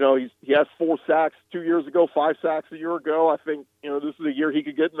he has 4 sacks 2 years ago, 5 sacks a year ago. I think this is a year he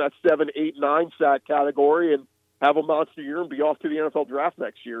could get in that 7, 8, 9 sack category and have a monster year and be off to the NFL draft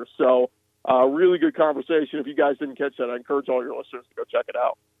next year. So, really good conversation. If you guys didn't catch that, I encourage all your listeners to go check it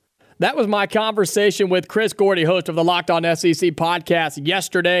out. That was my conversation with Chris Gordy, host of the Locked On SEC podcast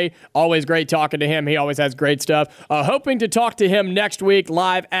yesterday. Always great talking to him. He always has great stuff. Hoping to talk to him next week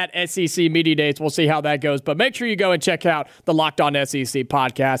live at SEC Media Days. We'll see how that goes. But make sure you go and check out the Locked On SEC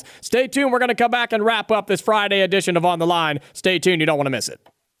podcast. Stay tuned. We're going to come back and wrap up this Friday edition of On the Line. Stay tuned. You don't want to miss it.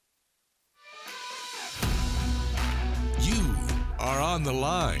 You are on the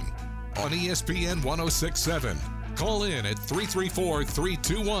line on ESPN 106.7. Call in at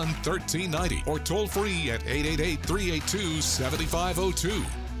 334-321-1390 or toll free at 888-382-7502.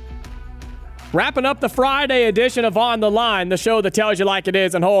 Wrapping up the Friday edition of On the Line, the show that tells you like it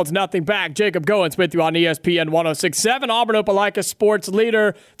is and holds nothing back. Jacob Goins with you on ESPN 106.7, Auburn Opelika sports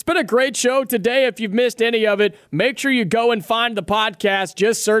leader. It's been a great show today. If you've missed any of it, make sure you go and find the podcast.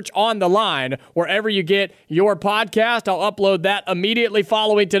 Just search On the Line wherever you get your podcast. I'll upload that immediately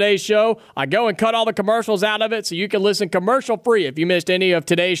following today's show. I go and cut all the commercials out of it so you can listen commercial-free. If you missed any of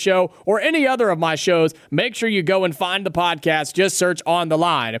today's show or any other of my shows, make sure you go and find the podcast. Just search On the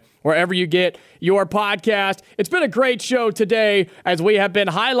Line wherever you get your podcast. It's been a great show today as we have been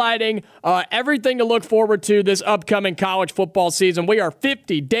highlighting everything to look forward to this upcoming college football season. We are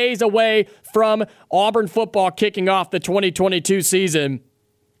 50 days away from Auburn football kicking off the 2022 season.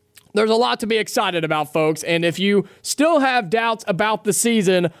 There's a lot to be excited about, folks, and if you still have doubts about the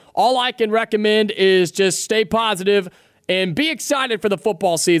season, all I can recommend is just stay positive and be excited for the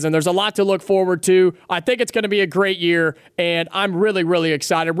football season. There's a lot to look forward to. I think it's going to be a great year, and I'm really, really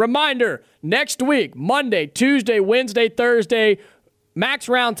excited. Reminder, next week, Monday, Tuesday, Wednesday, Thursday, Max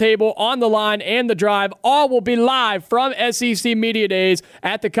Roundtable, On the Line, and The Drive, all will be live from SEC Media Days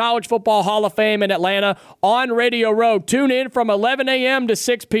at the College Football Hall of Fame in Atlanta on Radio Row. Tune in from 11 a.m. to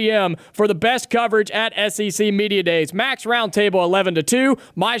 6 p.m. for the best coverage at SEC Media Days. Max Roundtable 11 to 2,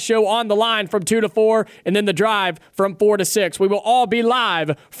 my show On the Line from 2 to 4, and then The Drive from 4 to 6. We will all be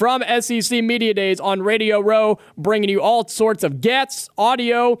live from SEC Media Days on Radio Row, bringing you all sorts of guests,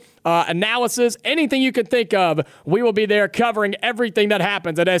 audio, analysis, anything you can think of. We will be there covering everything that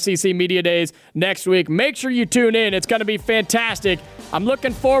happens at SEC Media Days next week. Make sure you tune in. It's going to be fantastic. I'm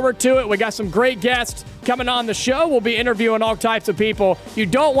looking forward to it. We got some great guests coming on the show. We'll be interviewing all types of people. You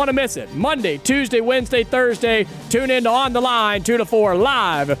don't want to miss it. Monday, Tuesday, Wednesday, Thursday. Tune in to On the Line, 2 to 4,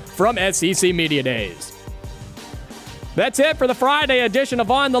 live from SEC Media Days. That's it for the Friday edition of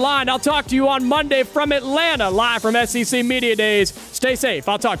On the Line. I'll talk to you on Monday from Atlanta, live from SEC Media Days. Stay safe.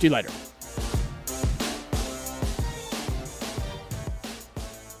 I'll talk to you later.